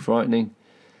it's really frightening.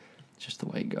 It's just the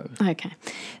way it goes. Okay.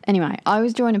 Anyway, I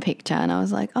was drawing a picture and I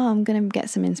was like, oh, I'm going to get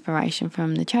some inspiration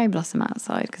from the cherry blossom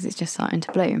outside because it's just starting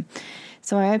to bloom.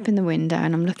 So I opened the window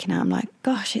and I'm looking out, I'm like,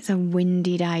 gosh, it's a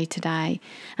windy day today.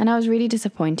 And I was really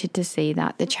disappointed to see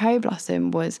that the cherry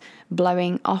blossom was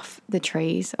blowing off the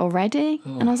trees already.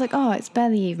 And I was like, oh, it's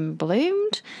barely even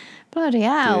bloomed. Bloody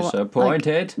hell.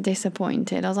 Disappointed. Like,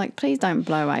 disappointed. I was like, please don't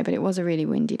blow away. But it was a really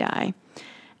windy day.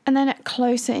 And then at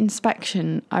closer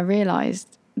inspection, I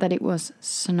realised that it was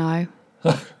snow.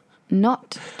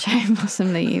 Not cherry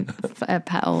blossom leaf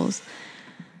petals.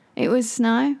 It was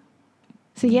snow.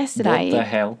 So yesterday, What the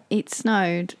hell? it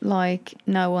snowed like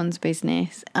no one's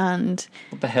business, and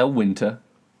What the hell, winter?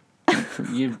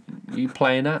 you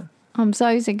playing at? I'm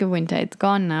so sick of winter. It's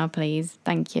gone now, please.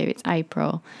 Thank you. It's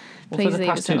April. Well, Please for the leave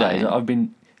past us 2 days,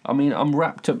 alone. I'm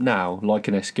wrapped up now like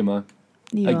an Eskimo.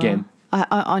 You again. are.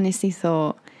 I honestly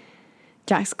thought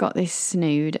Jack's got this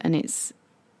snood, and it's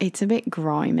a bit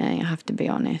grimy. I have to be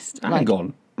honest. Hang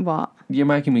on. What? You're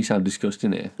making me sound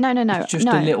disgusting here. No. It's just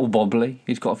no. a little bobbly.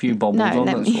 He's got a few bobbles No, on.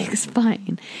 let That's me all.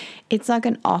 explain. It's like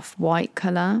an off-white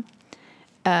colour,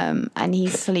 and he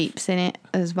sleeps in it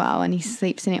as well, and he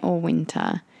sleeps in it all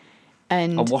winter.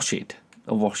 And I wash it.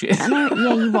 I know,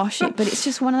 yeah, you wash it, but it's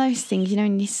just one of those things, you know,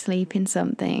 when you sleep in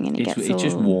something and It's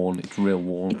just worn. It's real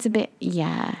worn. It's a bit,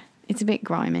 it's a bit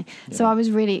grimy. Yeah. So I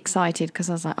was really excited because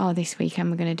I was like, oh, this weekend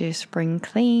we're going to do a spring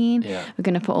clean. Yeah. We're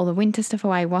going to put all the winter stuff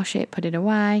away, wash it, put it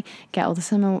away, get all the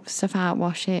summer stuff out,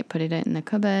 wash it, put it in the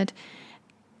cupboard.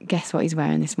 Guess what he's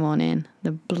wearing this morning?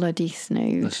 The bloody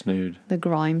snood. The snood. The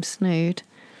grime snood.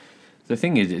 The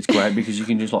thing is, it's great because you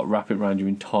can just like wrap it around your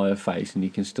entire face and you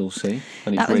can still see.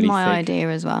 And it's That was really my thick. idea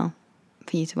as well,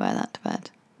 for you to wear that to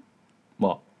bed.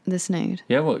 What? The snood.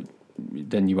 Yeah, well,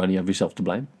 then you only have yourself to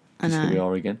blame. I know. Here we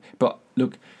are again. But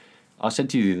look, I said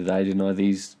to you the other day, didn't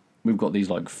I? We've got these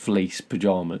like fleece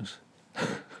pajamas.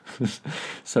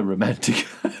 So romantic.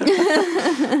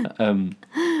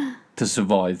 To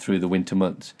survive through the winter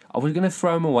months. I was going to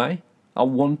throw them away. I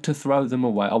want to throw them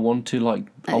away. I want to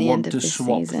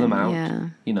swap them out. Yeah.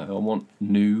 You know, I want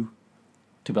to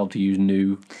be able to use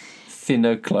new,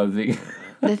 thinner clothing.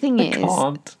 The thing I is,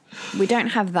 can't. we don't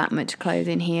have that much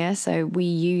clothing here, so we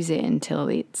use it until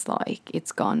it's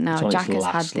gone. Now, It's on Jack its has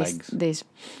had last this legs. these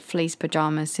fleece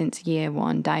pajamas since year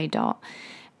one, day dot,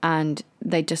 and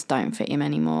they just don't fit him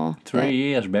anymore. 3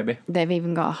 years, baby. They've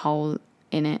even got a hole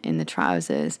in it in the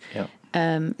trousers.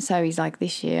 Yeah. So he's like,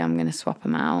 this year I'm going to swap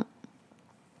them out.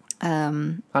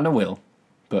 And I will,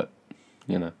 but,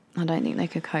 you know. I don't think they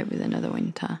could cope with another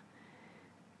winter.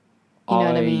 You know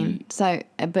what I mean? So,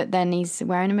 but then he's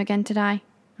wearing them again today.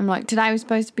 I'm like, today was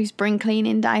supposed to be spring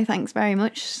cleaning day. Thanks very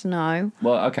much, snow.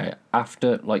 Well, okay,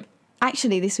 after, like...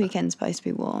 Actually, this weekend's supposed to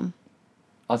be warm.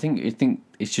 I think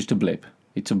it's just a blip.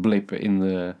 It's a blip in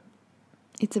the...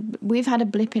 We've had a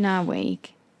blip in our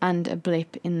week and a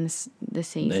blip in the There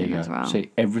season you as go. well. See,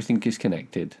 everything is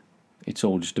connected. It's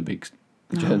all just a big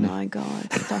journey. Oh my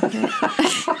God, stop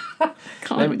it.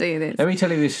 Can't do this. Let me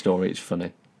tell you this story. It's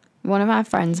funny. One of our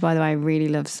friends, by the way, really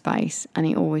loves space, and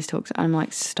he always talks. And I'm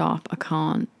like, stop, I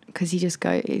can't, because he's just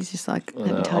like,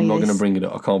 let me tell I'm you not this. going to bring it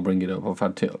up. I can't bring it up.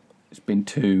 It's been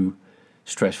too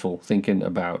stressful thinking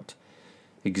about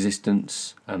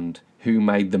existence and who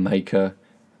made the maker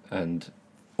and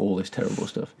all this terrible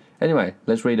stuff. Anyway,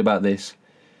 let's read about this.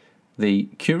 The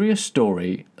curious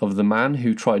story of the man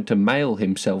who tried to mail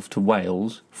himself to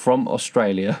Wales from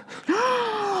Australia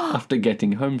after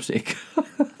getting homesick.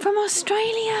 From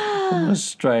Australia. From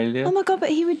Australia. Oh my god! But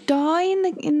he would die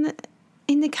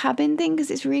in the cabin thing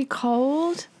because it's really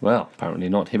cold. Well, apparently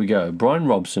not. Here we go. Brian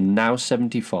Robson, now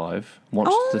 75,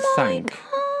 wants to thank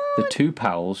the two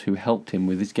pals who helped him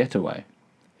with his getaway.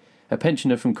 A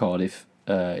pensioner from Cardiff.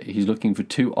 He's looking for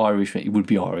two Irishmen. It would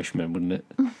be Irishmen, wouldn't it?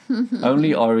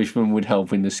 Only Irishmen would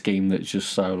help in the scheme that's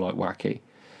just so, like, wacky.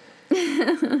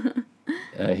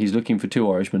 He's looking for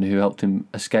two Irishmen who helped him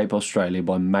escape Australia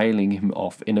by mailing him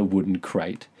off in a wooden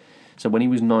crate. So when he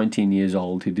was 19 years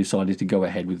old, he decided to go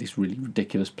ahead with this really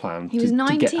ridiculous plan He was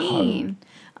 19? to get home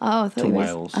I to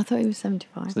Wales. I thought he was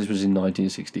 75. So this was in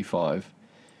 1965.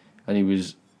 And he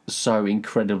was so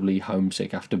incredibly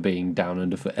homesick after being down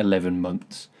under for 11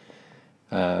 months.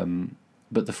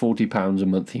 But the £40 a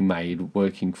month he made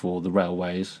working for the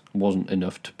railways wasn't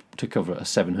enough to cover a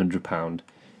 £700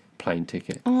 plane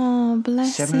ticket. Oh,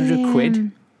 bless 700 him.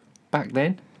 quid back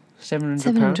then?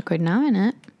 700 £700 quid now, isn't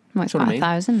it? Well, it's That's what I about mean.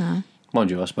 1,000 now.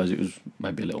 Mind you, I suppose it was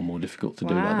maybe a little more difficult to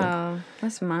do back then. Wow,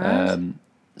 that's mad.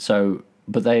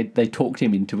 But they talked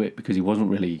him into it because he wasn't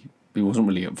really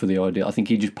up for the idea. I think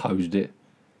he just posed it,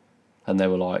 and they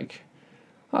were like,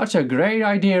 "That's a great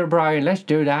idea, Brian. Let's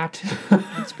do that.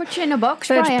 Let's put you in a box,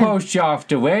 Let's Brian. post you off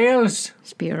to Wales."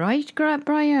 Let's be right,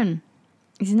 Brian.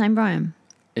 Is his name Brian?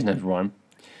 His name's Ryan.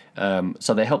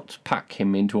 So they helped pack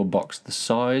him into a box the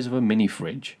size of a mini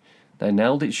fridge. They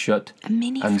nailed it shut A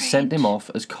mini and fridge. sent him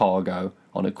off as cargo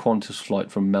on a Qantas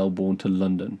flight from Melbourne to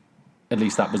London. At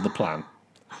least that was the plan.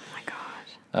 Oh my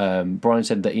god. Brian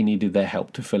said that he needed their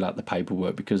help to fill out the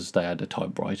paperwork because they had a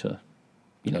typewriter,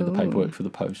 the Ooh. paperwork for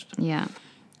the post. Yeah.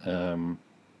 And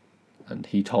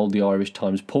he told the Irish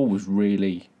Times Paul was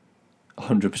really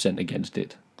 100% against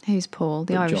it. Who's Paul?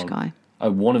 The But Irish John- guy.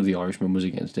 One of the Irishmen was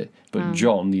against it, but Oh.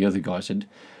 John, the other guy, said,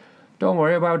 "Don't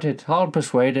worry about it. I'll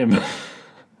persuade him."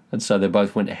 And so they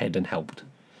both went ahead and helped.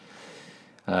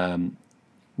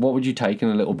 What would you take in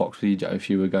a little box with you, Joe, if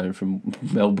you were going from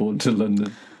Melbourne to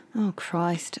London? Oh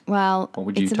Christ. Well, What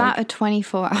would you it's about take? a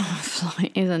 24-hour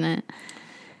flight, isn't it?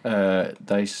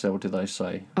 What did they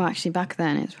say? Oh, actually, back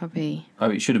then it's probably. Oh,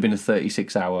 it should have been a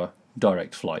 36-hour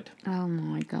direct flight, Oh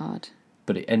my god.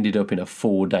 but it ended up in a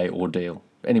 4-day ordeal.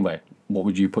 Anyway, what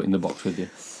would you put in the box with you?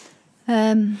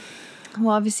 Well,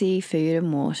 obviously, food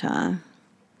and water.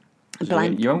 A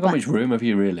blank- You haven't got much room, have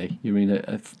you, really? You're in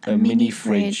a mini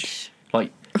fridge.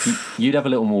 Like, you'd have a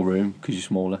little more room because you're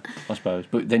smaller, I suppose.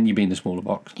 But then you'd be in a smaller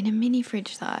box. In a mini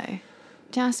fridge, though. Do you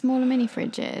know how small a mini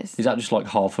fridge is? Is that just like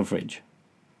half a fridge?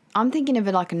 I'm thinking of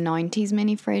it like a 90s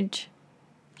mini fridge,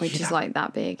 which You'd is have- like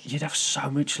that big. You'd have so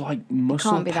much, like,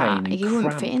 muscle Can't be pain that. and You wouldn't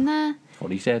cramp. fit in there. That's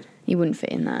what he said. You wouldn't fit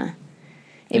in there.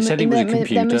 They said it was a That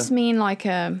computer. must mean like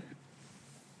a.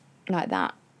 Like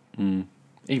that.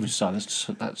 Even so,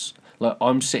 that's like,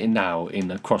 I'm sitting now in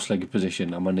a cross-legged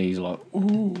position and my knees are like,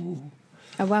 ooh.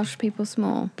 Are Welsh people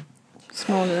small?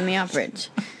 Smaller than the average?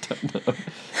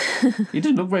 He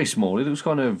doesn't look very small. He looks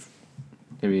kind of...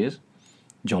 Here he is.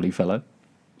 Jolly fellow.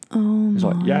 Oh He's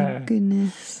my like, yeah.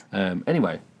 goodness.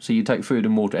 Anyway, so you take food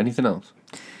and water. Anything else?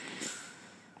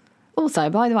 Also,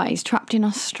 by the way, he's trapped in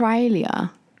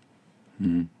Australia. I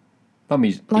mean,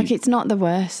 It's not the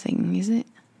worst thing, is it?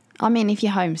 I mean, if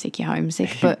you're homesick, you're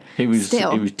homesick, but he was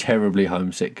still. terribly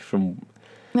homesick from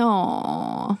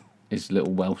Aww. his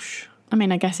little Welsh. I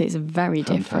mean, I guess it's very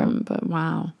Hometown. different, but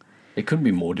wow. It couldn't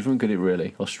be more different, could it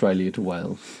really? Australia to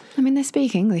Wales. I mean, they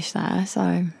speak English there,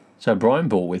 so... So Brian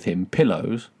brought with him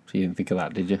pillows. So you didn't think of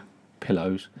that, did you?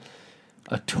 Pillows.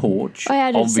 A torch, I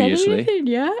hadn't obviously. said anything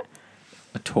yet.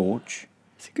 A torch.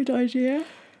 It's a good idea.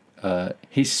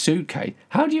 His suitcase.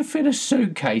 How do you fit a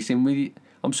suitcase in with...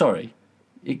 I'm sorry.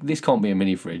 This can't be a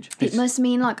mini fridge. It must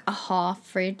mean like a half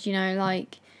fridge,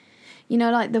 like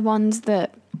the ones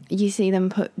that you see them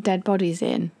put dead bodies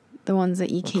in, the ones that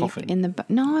you keep coffin? in the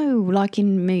no, like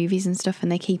in movies and stuff,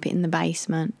 and they keep it in the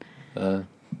basement,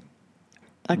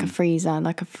 like a freezer,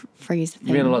 like a freezer thing.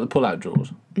 You mean like the pull-out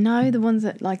drawers? No, the ones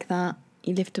that like that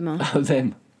you lift them up. Oh,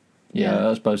 them. Yeah, Yeah.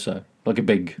 I suppose so. Like a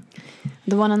big...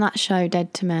 The one on that show,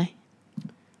 Dead to Me.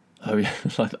 Oh, yeah,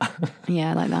 like that.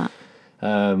 Yeah, like that.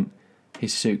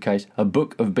 His suitcase. A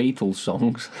book of Beatles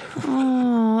songs.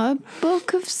 Oh, a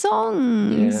book of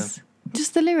songs.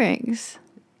 Just the lyrics.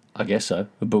 I guess so.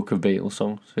 A book of Beatles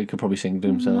songs. So he could probably sing to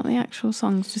himself. Not the actual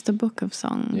songs, just a book of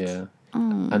songs. Yeah.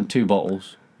 And 2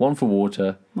 bottles. One for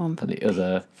water One for and the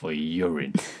other for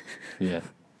urine. Yeah.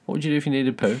 What would you do if you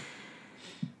needed poo?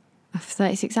 For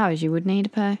 36 hours, you would need a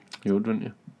poo. You would, wouldn't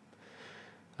you?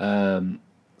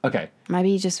 Okay.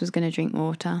 Maybe he just was going to drink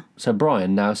water. So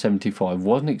Brian, now 75,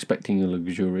 wasn't expecting a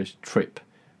luxurious trip,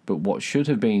 but what should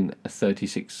have been a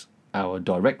 36-hour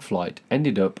direct flight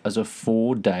ended up as a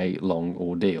 4-day-long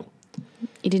ordeal.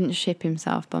 He didn't ship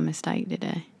himself by mistake, did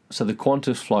he? So the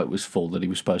Qantas flight was full that he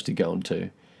was supposed to go onto.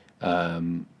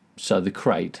 So the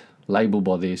crate, labelled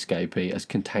by the escapee as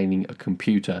containing a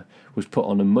computer, was put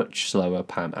on a much slower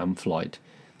Pan Am flight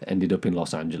that ended up in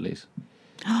Los Angeles.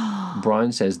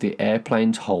 Brian says the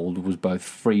airplane's hold was both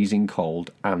freezing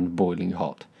cold and boiling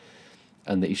hot,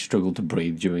 and that he struggled to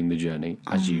breathe during the journey,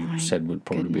 as you said would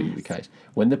probably be the case.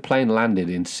 When the plane landed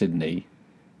in Sydney,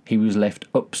 he was left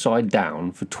upside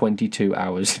down for 22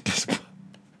 hours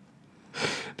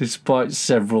despite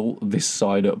several this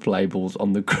side up labels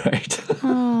on the crate,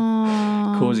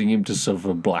 causing him to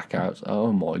suffer blackouts.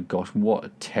 Oh my gosh, what a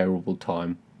terrible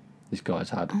time this guy's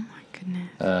had. Oh my goodness.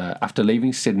 After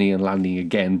leaving Sydney and landing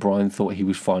again, Brian thought he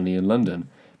was finally in London,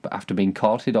 but after being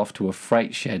carted off to a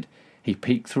freight shed, he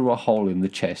peeked through a hole in the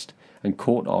chest and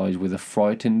caught eyes with a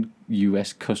frightened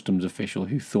US customs official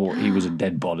who thought he was a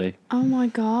dead body. Oh my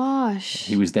gosh.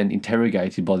 He was then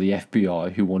interrogated by the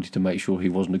FBI, who wanted to make sure he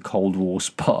wasn't a Cold War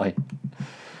spy.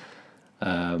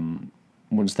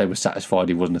 Once they were satisfied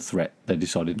he wasn't a threat, they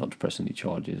decided not to press any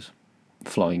charges,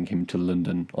 flying him to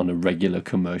London on a regular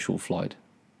commercial flight.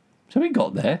 So he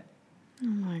got there. Oh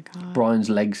my God. Brian's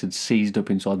legs had seized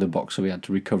up inside the box, so he had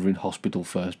to recover in hospital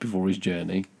first before his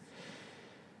journey.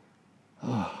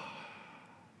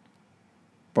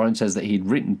 Brian says that he'd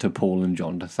written to Paul and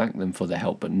John to thank them for their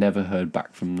help, but never heard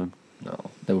back from them.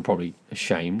 No, they were probably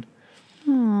ashamed.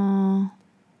 Aww.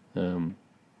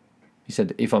 He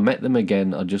said, if I met them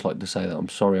again, I'd just like to say that I'm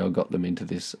sorry I got them into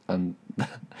this and that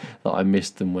I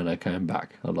missed them when I came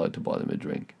back. I'd like to buy them a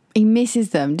drink. He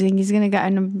misses them. Do you think he's going to get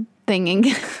on a thing and...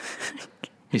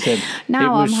 He said,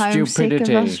 now it was I'm homesick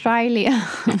stupidity. of Australia.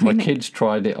 If my kids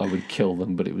tried it, I would kill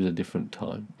them, but it was a different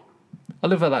time. I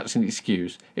love how that's an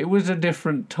excuse. It was a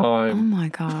different Oh time. my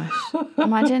gosh.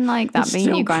 Imagine like that It's being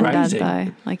still your granddad crazy. though.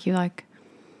 Like you like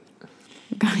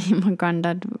my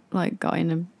granddad like got in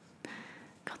a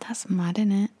God, that's mad,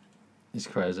 isn't it? It's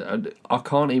crazy. I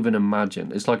can't even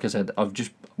imagine. It's like I said,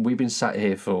 we've been sat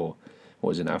here for,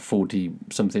 what is it now,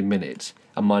 40-something minutes,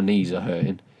 and my knees are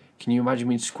hurting. Can you imagine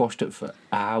being squashed up for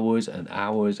hours and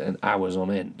hours and hours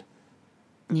on end?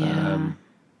 Yeah.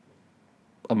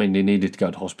 I mean, he needed to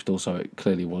go to hospital, so it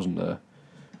clearly wasn't a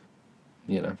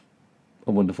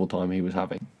wonderful time he was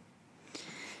having.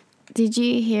 Did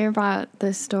you hear about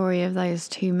the story of those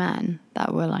two men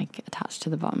that were like attached to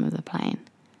the bottom of the plane?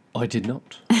 I did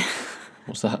not.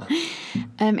 What's that?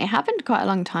 It happened quite a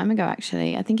long time ago,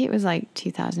 actually. I think it was like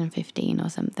 2015 or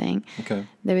something. Okay.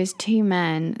 There was two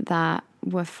men that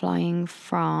were flying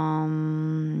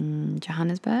from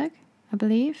Johannesburg, I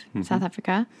believe, South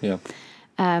Africa. Yeah.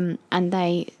 And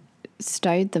they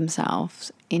stowed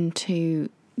themselves into,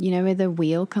 you know, where the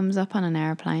wheel comes up on an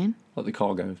aeroplane? Like the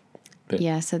cargo bit.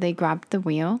 Yeah, so they grabbed the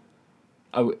wheel.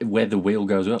 Oh, where the wheel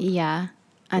goes up? Yeah,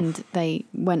 and they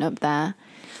went up there.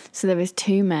 So there was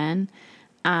two men,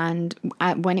 and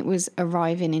when it was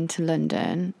arriving into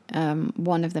London,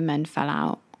 one of the men fell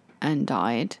out and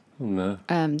died. Oh, no.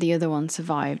 The other one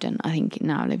survived, and I think it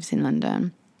now lives in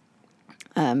London.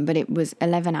 But it was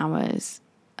 11 hours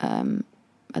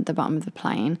at the bottom of the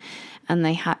plane, and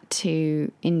they had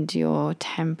to endure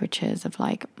temperatures of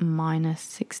like minus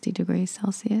 60 degrees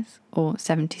Celsius or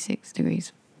 76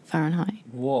 degrees Fahrenheit.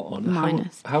 What on?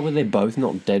 Minus. How were they both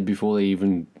not dead before they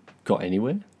even got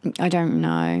anywhere? I don't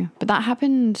know, but that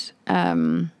happened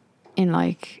in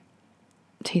like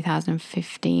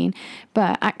 2015.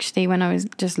 But actually, when I was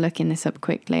just looking this up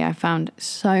quickly, I found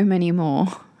so many more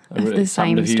of the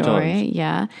same story.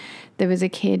 Yeah, there was a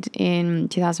kid in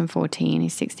 2014.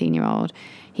 He's 16-year-old.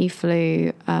 He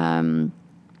flew from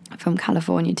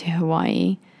California to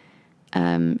Hawaii,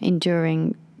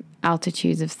 enduring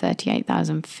altitudes of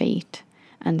 38,000 feet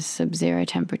and sub-zero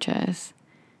temperatures.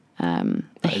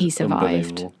 He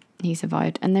survived. He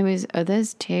survived. And there was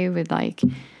others too with like,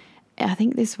 I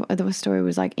think this other story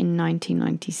was like in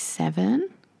 1997.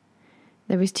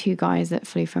 There was two guys that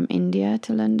flew from India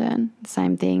to London,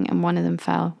 same thing, and one of them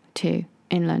fell too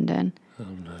in London. Oh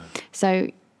no. So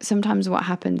sometimes what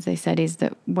happens, they said, is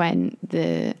that when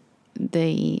the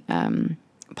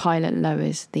pilot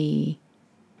lowers the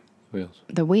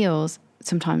wheels,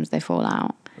 sometimes they fall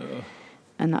out.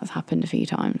 And that's happened a few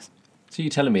times. So you're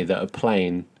telling me that a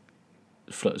plane,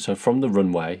 so from the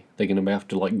runway, they're going to have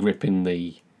to like grip in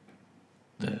the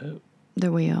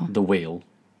wheel,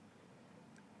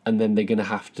 and then they're going to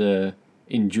have to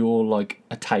endure like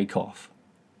a takeoff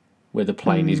where the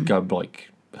plane is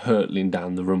like hurtling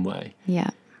down the runway.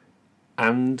 Yeah.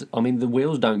 And, I mean, the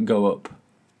wheels don't go up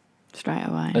Straight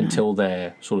away. until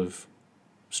they're sort of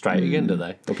straight again, do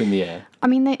they? Up in the air. I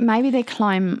mean, maybe they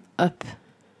climb up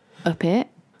it.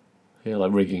 Yeah,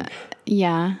 like rigging.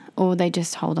 Yeah, or they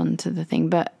just hold on to the thing.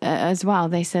 But as well,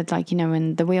 they said, like, you know,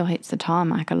 when the wheel hits the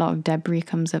tarmac, a lot of debris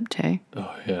comes up too.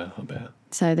 Oh, yeah, I bet.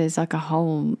 So there's like a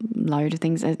whole load of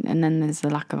things. And then there's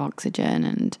the lack of oxygen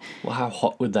and... Well, how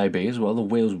hot would they be as well? The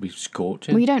wheels would be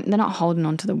scorching. Well, they're not holding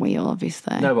on to the wheel,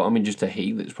 obviously. No, but I mean, just the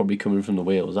heat that's probably coming from the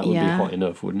wheels, that would be hot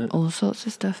enough, wouldn't it? All sorts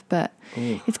of stuff. But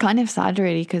it's kind of sad,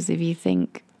 really, because if you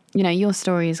think... You know, your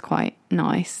story is quite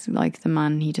nice, like the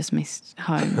man, he just missed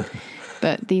home.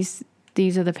 But these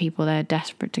are the people that are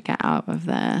desperate to get out of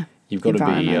their You've got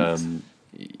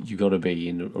to be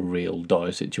in a real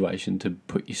dire situation to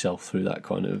put yourself through that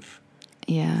kind of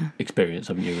experience,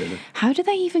 haven't you, really? How do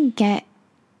they even get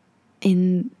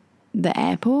in the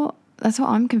airport? That's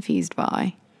what I'm confused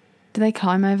by. Do they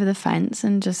climb over the fence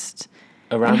and just...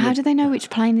 And how do they know which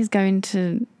plane is going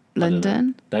to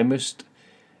London? They must,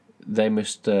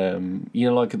 you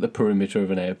know, like at the perimeter of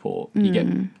an airport, you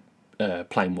get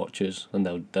plane watchers, and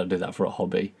they'll do that for a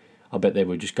hobby. I bet they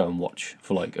would just go and watch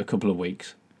for like a couple of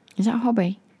weeks. Is that a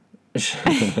hobby? Is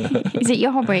it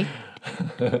your hobby?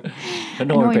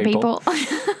 Annoying people.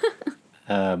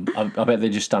 I bet they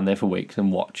just stand there for weeks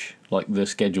and watch like the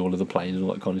schedule of the planes and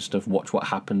all that kind of stuff. Watch what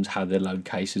happens, how they load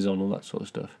cases on, all that sort of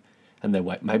stuff, and they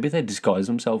wait. Maybe they disguise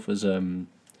themselves as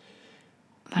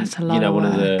that's a lot. You know, of one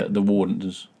work. of the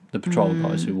wardens, the patrol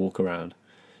guys who walk around.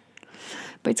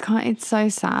 But it's so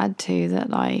sad too that,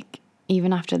 like,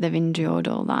 even after they've endured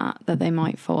all that they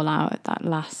might fall out at that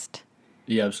last.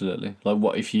 Yeah, absolutely. Like,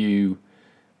 what if you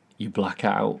black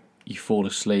out, you fall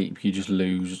asleep, you just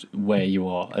lose where you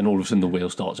are, and all of a sudden the wheel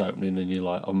starts opening, and you're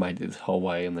like, I've made it this whole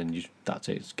way, and then that's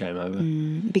it, it's game over.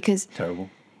 Because terrible.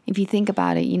 If you think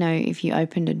about it, you know, if you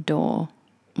opened a door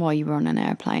while you were on an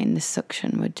airplane, the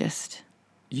suction would just...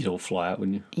 You'd all fly out,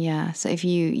 wouldn't you? Yeah, so if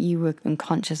you were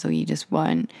unconscious or you just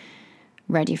weren't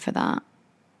ready for that,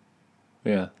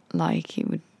 yeah, like, it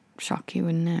would shock you,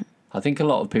 wouldn't it? I think a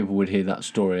lot of people would hear that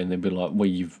story and they'd be like, well,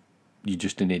 you're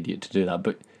just an idiot to do that.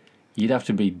 But you'd have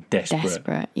to be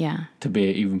desperate yeah, to be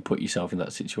even put yourself in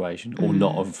that situation, or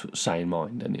not of sane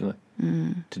mind anyway,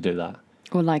 to do that.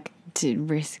 Or like to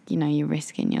risk, you know, you're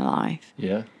risking your life.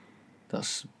 Yeah,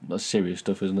 that's serious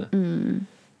stuff, isn't it?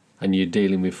 And you're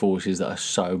dealing with forces that are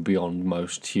so beyond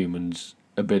most humans'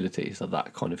 abilities, like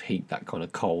that kind of heat, that kind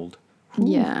of cold.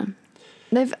 Yeah.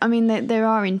 There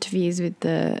are interviews with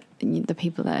the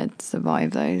people that had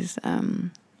survived those,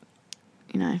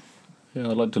 you know. Yeah,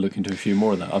 I'd like to look into a few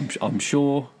more of that. I'm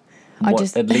sure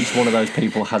at least one of those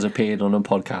people has appeared on a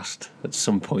podcast at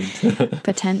some point.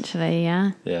 Potentially,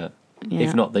 yeah. Yeah.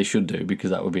 If not, they should do, because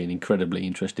that would be an incredibly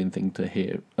interesting thing to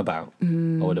hear about, I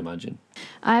would imagine.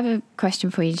 I have a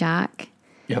question for you, Jack.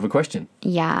 You have a question?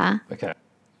 Yeah. Okay.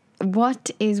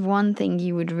 What is one thing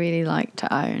you would really like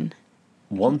to own?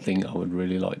 One thing I would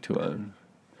really like to own?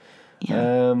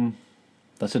 Yeah.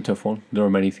 That's a tough one. There are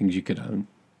many things you could own,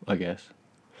 I guess.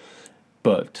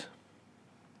 But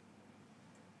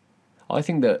I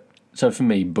think that, so for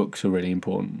me, books are really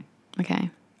important. Okay.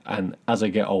 And as I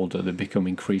get older, they become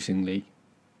increasingly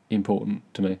important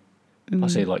to me. I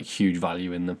see like huge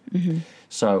value in them.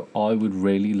 So I would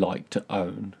really like to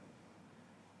own,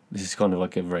 this is kind of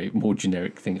like a very more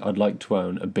generic thing, I'd like to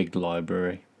own a big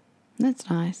library. That's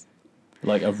nice.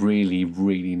 Like a really,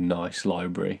 really nice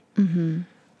library. With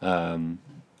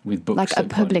books. Like a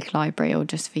public library, or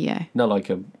just for you? No,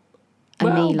 like a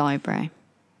me library.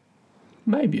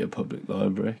 Maybe a public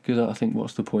library, because I think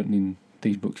what's the point in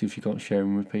these books if you can't share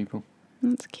them with people?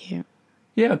 That's cute.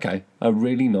 Yeah, okay. A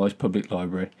really nice public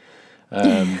library.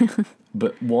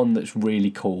 But one that's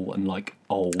really cool and like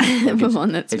old.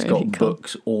 Like it's got cool.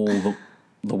 Books all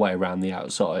the way around the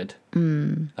outside.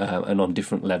 And on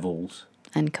different levels.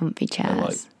 And comfy chairs. And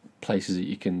like places that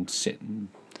you can sit and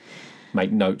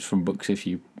make notes from books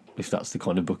if that's the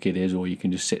kind of book it is, or you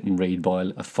can just sit and read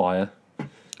by a fire.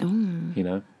 You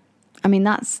know? I mean,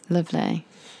 that's lovely.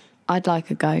 I'd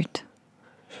like a goat.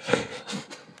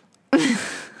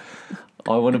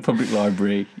 I want a public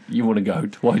library. You want a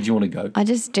goat. Why do you want a goat? I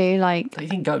just do like... I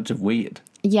think goats are weird.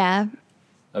 Yeah.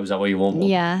 Oh, is that why you want one?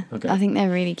 Yeah. Okay. I think they're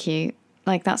really cute.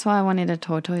 Like, that's why I wanted a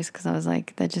tortoise, because I was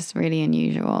like, they're just really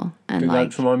unusual. And like,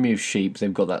 goats remind me of sheep.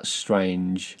 They've got that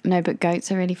strange... No, but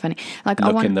goats are really funny. Like,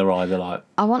 look in their eye. They're like...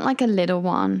 I want like a little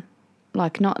one.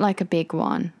 Like, not like a big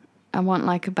one. I want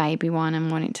like a baby one and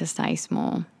want it to stay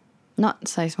small. Not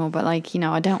so small, but like, you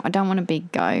know, I don't want a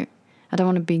big goat. I don't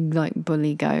want a big, like,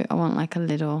 bully goat. I want like a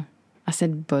little... I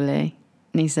said bully.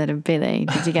 instead of Billy.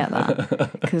 Did you get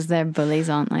that? Because they're bullies,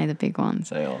 aren't they? The big ones.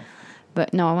 They are.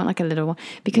 But no, I want like a little one.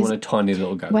 You Because want a tiny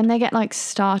little goat. when they get like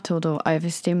startled or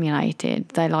overstimulated,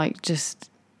 they like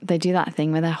they do that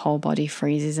thing where their whole body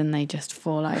freezes and they just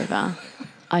fall over.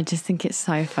 I just think it's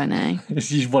so funny. You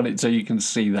just want it so you can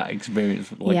see that experience.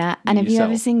 Like, yeah, and have yourself.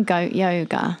 you ever seen goat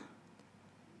yoga?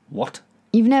 What?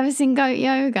 You've never seen goat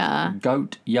yoga?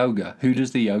 Goat yoga. Who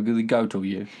does the yoga? The goat or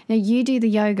you? No, you do the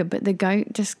yoga, but the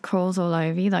goat just crawls all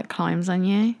over you, like climbs on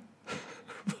you.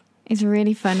 It's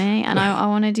really funny, and I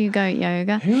want to do goat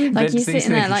yoga. Who invents like you're these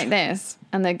sitting there things? like this,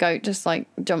 and the goat just like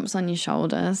jumps on your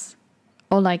shoulders,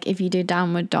 or like if you do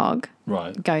downward dog,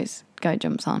 Right. goat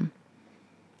jumps on.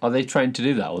 Are they trained to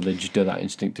do that, or they just do that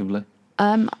instinctively?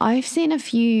 I've seen a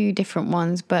few different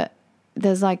ones, but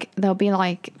there'll be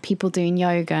like people doing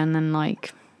yoga and then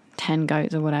like 10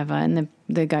 goats or whatever, and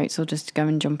the goats will just go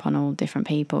and jump on all different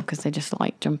people because they just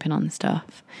like jumping on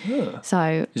stuff. Yeah.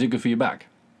 So Is it good for your back?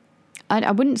 I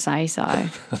wouldn't say so,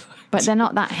 but they're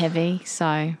not that heavy. So,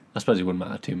 I suppose it wouldn't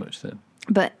matter too much then.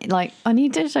 but like I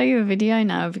need to show you a video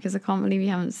now because I can't believe you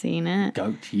haven't seen it.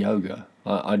 Goat yoga.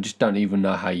 I just don't even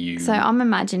know how you... So I'm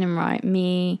imagining, right,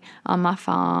 me on my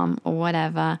farm or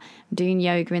whatever, doing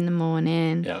yoga in the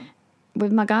morning Yeah.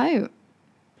 with my goat.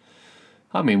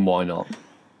 I mean, why not?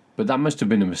 But that must have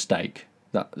been a mistake.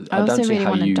 I don't also see really how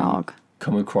want a you dog.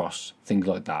 come across things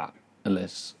like that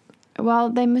unless... Well,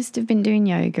 they must have been doing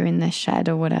yoga in their shed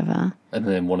or whatever. And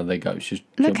then one of their goats just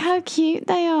Look jumps. how cute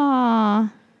they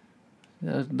are.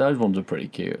 Yeah, those ones are pretty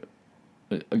cute.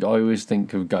 I always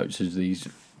think of goats as these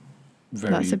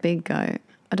very... That's a big goat.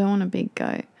 I don't want a big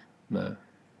goat. No.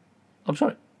 I'm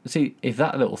sorry. See, if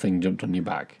that little thing jumped on your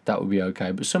back, that would be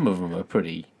okay. But some of them are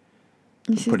pretty...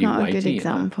 This is pretty not a weighty, good you know.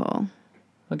 example.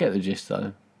 I get the gist,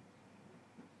 though.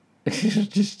 It's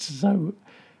just so...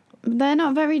 They're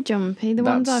not very jumpy. The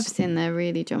ones I've That's- seen, they're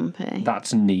really jumpy.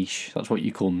 That's niche. That's what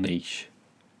you call niche.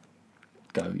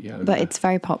 Goat yoga. But it's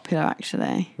very popular,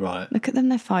 actually. Right. Look at them,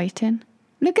 they're fighting.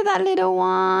 Look at that little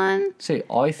one. See,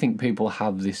 I think people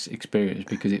have this experience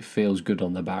because it feels good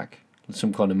on the back.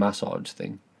 Some kind of massage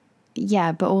thing.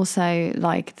 Yeah, but also,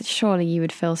 like, surely you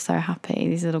would feel so happy.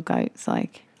 These little goats,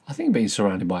 like, I think being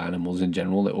surrounded by animals in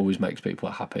general, it always makes people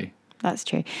happy. that's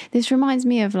true. This reminds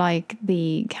me of, like,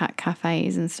 the cat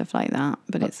cafes and stuff like that,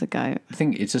 but it's a goat. I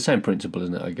think it's the same principle,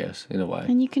 isn't it, I guess, in a way.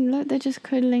 And you can look, they're just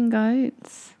cuddling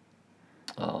goats.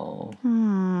 Oh.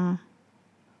 Hmm.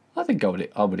 I think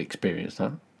I would experience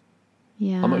that.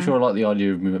 Yeah. I'm not sure I like the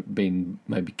idea of being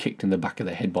maybe kicked in the back of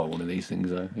the head by one of these things,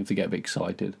 though, if they get a bit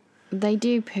excited. They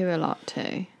do poo a lot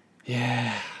too.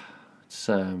 Yeah. It's,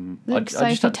 Look, I just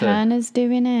Sophie had to... Turner's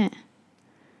doing it.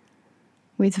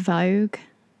 With Vogue.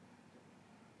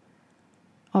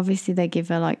 Obviously, they give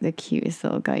her, like, the cutest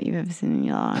little goat you've ever seen in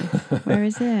your life. Where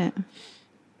is it?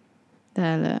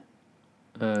 There, look.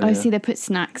 Oh, yeah. see, they put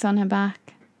snacks on her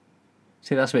back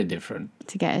See, that's a bit different.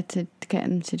 to get her to get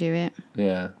them to do it.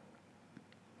 Yeah.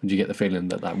 Would you get the feeling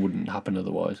that wouldn't happen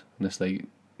otherwise, unless they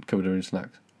covered her in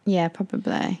snacks? Yeah,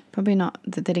 probably. Probably not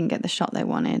that they didn't get the shot they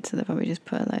wanted, so they probably just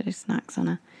put a load of snacks on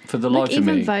her. For the Look, life of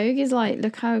even me, Vogue is like,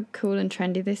 look how cool and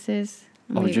trendy this is.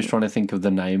 I was just trying to think of the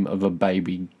name of a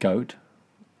baby goat,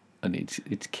 and it's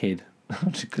kid. I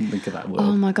just couldn't think of that word.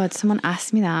 Oh my God, someone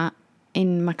asked me that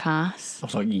in my class. I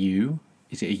was like, ewe?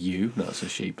 Is it a ewe? No, it's a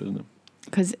sheep, isn't it?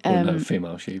 Because Or no,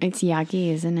 female sheep. it's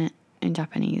yagi, isn't it? In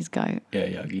Japanese, goat. Yeah,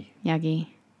 yagi. Yagi.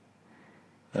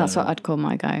 That's what I'd call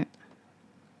my goat.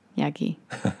 Yagi.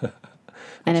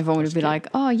 And everyone would be like,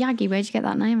 oh, Yagi, where'd you get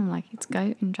that name? I'm like, it's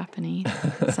goat in Japanese.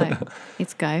 So,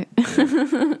 it's goat.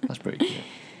 That's pretty cool.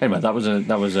 Anyway, that was a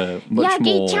much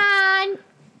more Yagi-chan!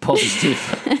 positive,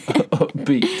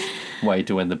 upbeat way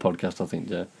to end the podcast, I think,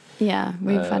 Joe. Yeah,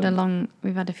 we've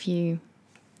had a few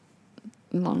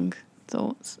long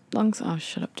thoughts. Oh,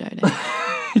 shut up,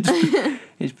 Jodie.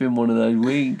 It's been one of those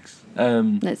weeks.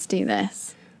 Let's do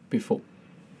this. Before...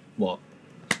 What?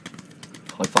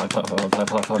 High five, high five, high five,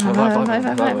 high five, High high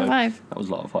five, high five. That was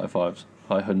a lot of high fives.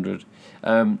 High 100.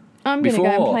 I'm going to go and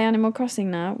Before- play Animal Crossing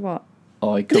now. What?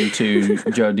 I come to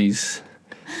Jodie's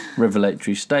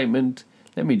revelatory statement.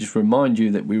 Let me just remind you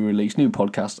that we release new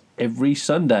podcasts every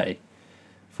Sunday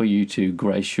for you to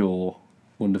grace your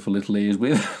wonderful little ears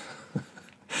with.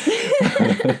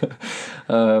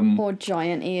 Or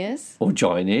giant ears. Or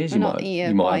giant ears. We're not ear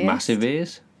you might have biased. massive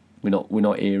ears. We're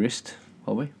not earist,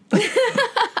 are we?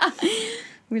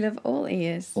 We love all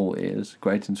ears. All ears,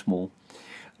 great and small.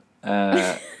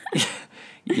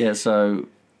 Yeah, so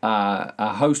our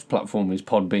host platform is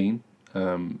Podbean.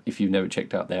 If you've never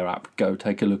checked out their app, go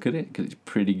take a look at it because it's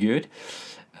pretty good.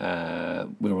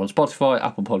 We're on Spotify,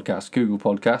 Apple Podcasts, Google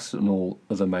Podcasts, and all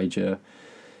other major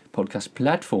podcast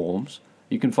platforms.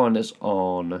 You can find us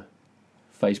on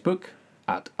Facebook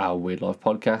at Our Weird Life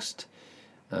Podcast,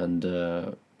 and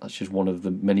that's just one of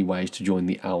the many ways to join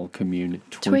the Owl community.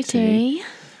 Twitty.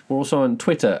 We're also on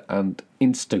Twitter and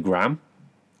Instagram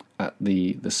at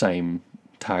the same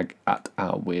tag at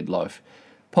Our Weird Life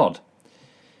Pod.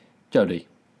 Jodie's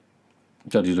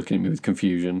looking at me with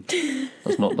confusion.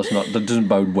 That doesn't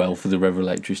bode well for the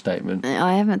revelatory statement.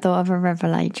 I haven't thought of a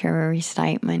revelatory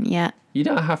statement yet. You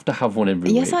don't have to have one every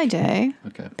week. Yes, I do.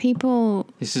 Okay. People...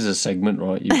 This is a segment,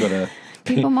 right? You've got to...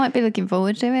 People might be looking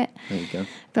forward to it. There you go.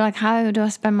 But like, how do I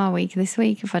spend my week this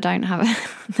week if I don't have a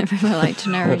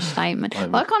revelatory statement?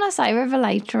 Why can't I say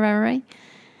revelatory?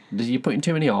 You're putting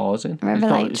too many R's in.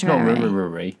 Revelatory. It's not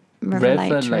revelatory.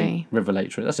 Revelatory.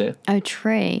 Revelatory, that's it. Oh,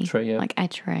 tree. Tree, yeah. Like a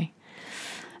tree.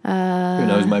 Who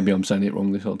knows, maybe I'm saying it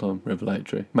wrong this whole time.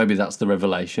 Revelatory. Maybe that's the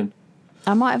revelation.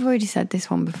 I might have already said this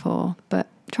one before, but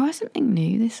try something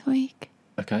new this week.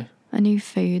 Okay. A new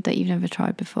food that you've never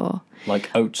tried before. Like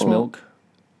oats milk?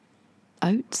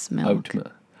 Oats milk? Oat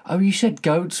milk. Oh, you said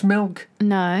goat's milk?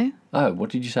 No. Oh, what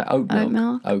did you say? Oat milk? Oat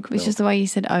milk. Oat milk. It's just the way you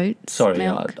said oats. Sorry,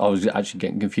 milk. I was actually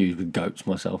getting confused with goats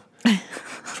myself.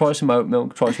 Try some oat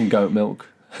milk, try some goat milk.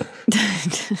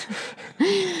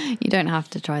 You don't have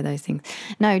to try those things.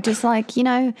 No, just like,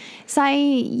 say,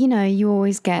 you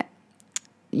always get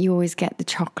the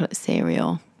chocolate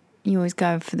cereal. You always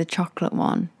go for the chocolate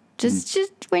one.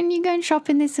 Just when you're going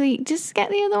shopping this week, just get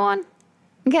the other one.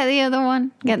 Get the other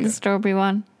one. Get the strawberry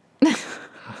one.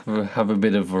 Have a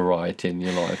bit of variety in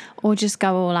your life. Or just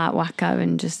go all out wacko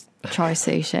and just try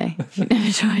sushi if you've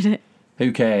never tried it.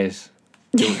 Who cares?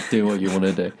 Do what you want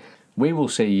to do. We will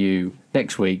see you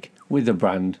next week with a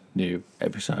brand new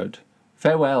episode.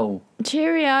 Farewell.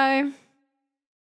 Cheerio.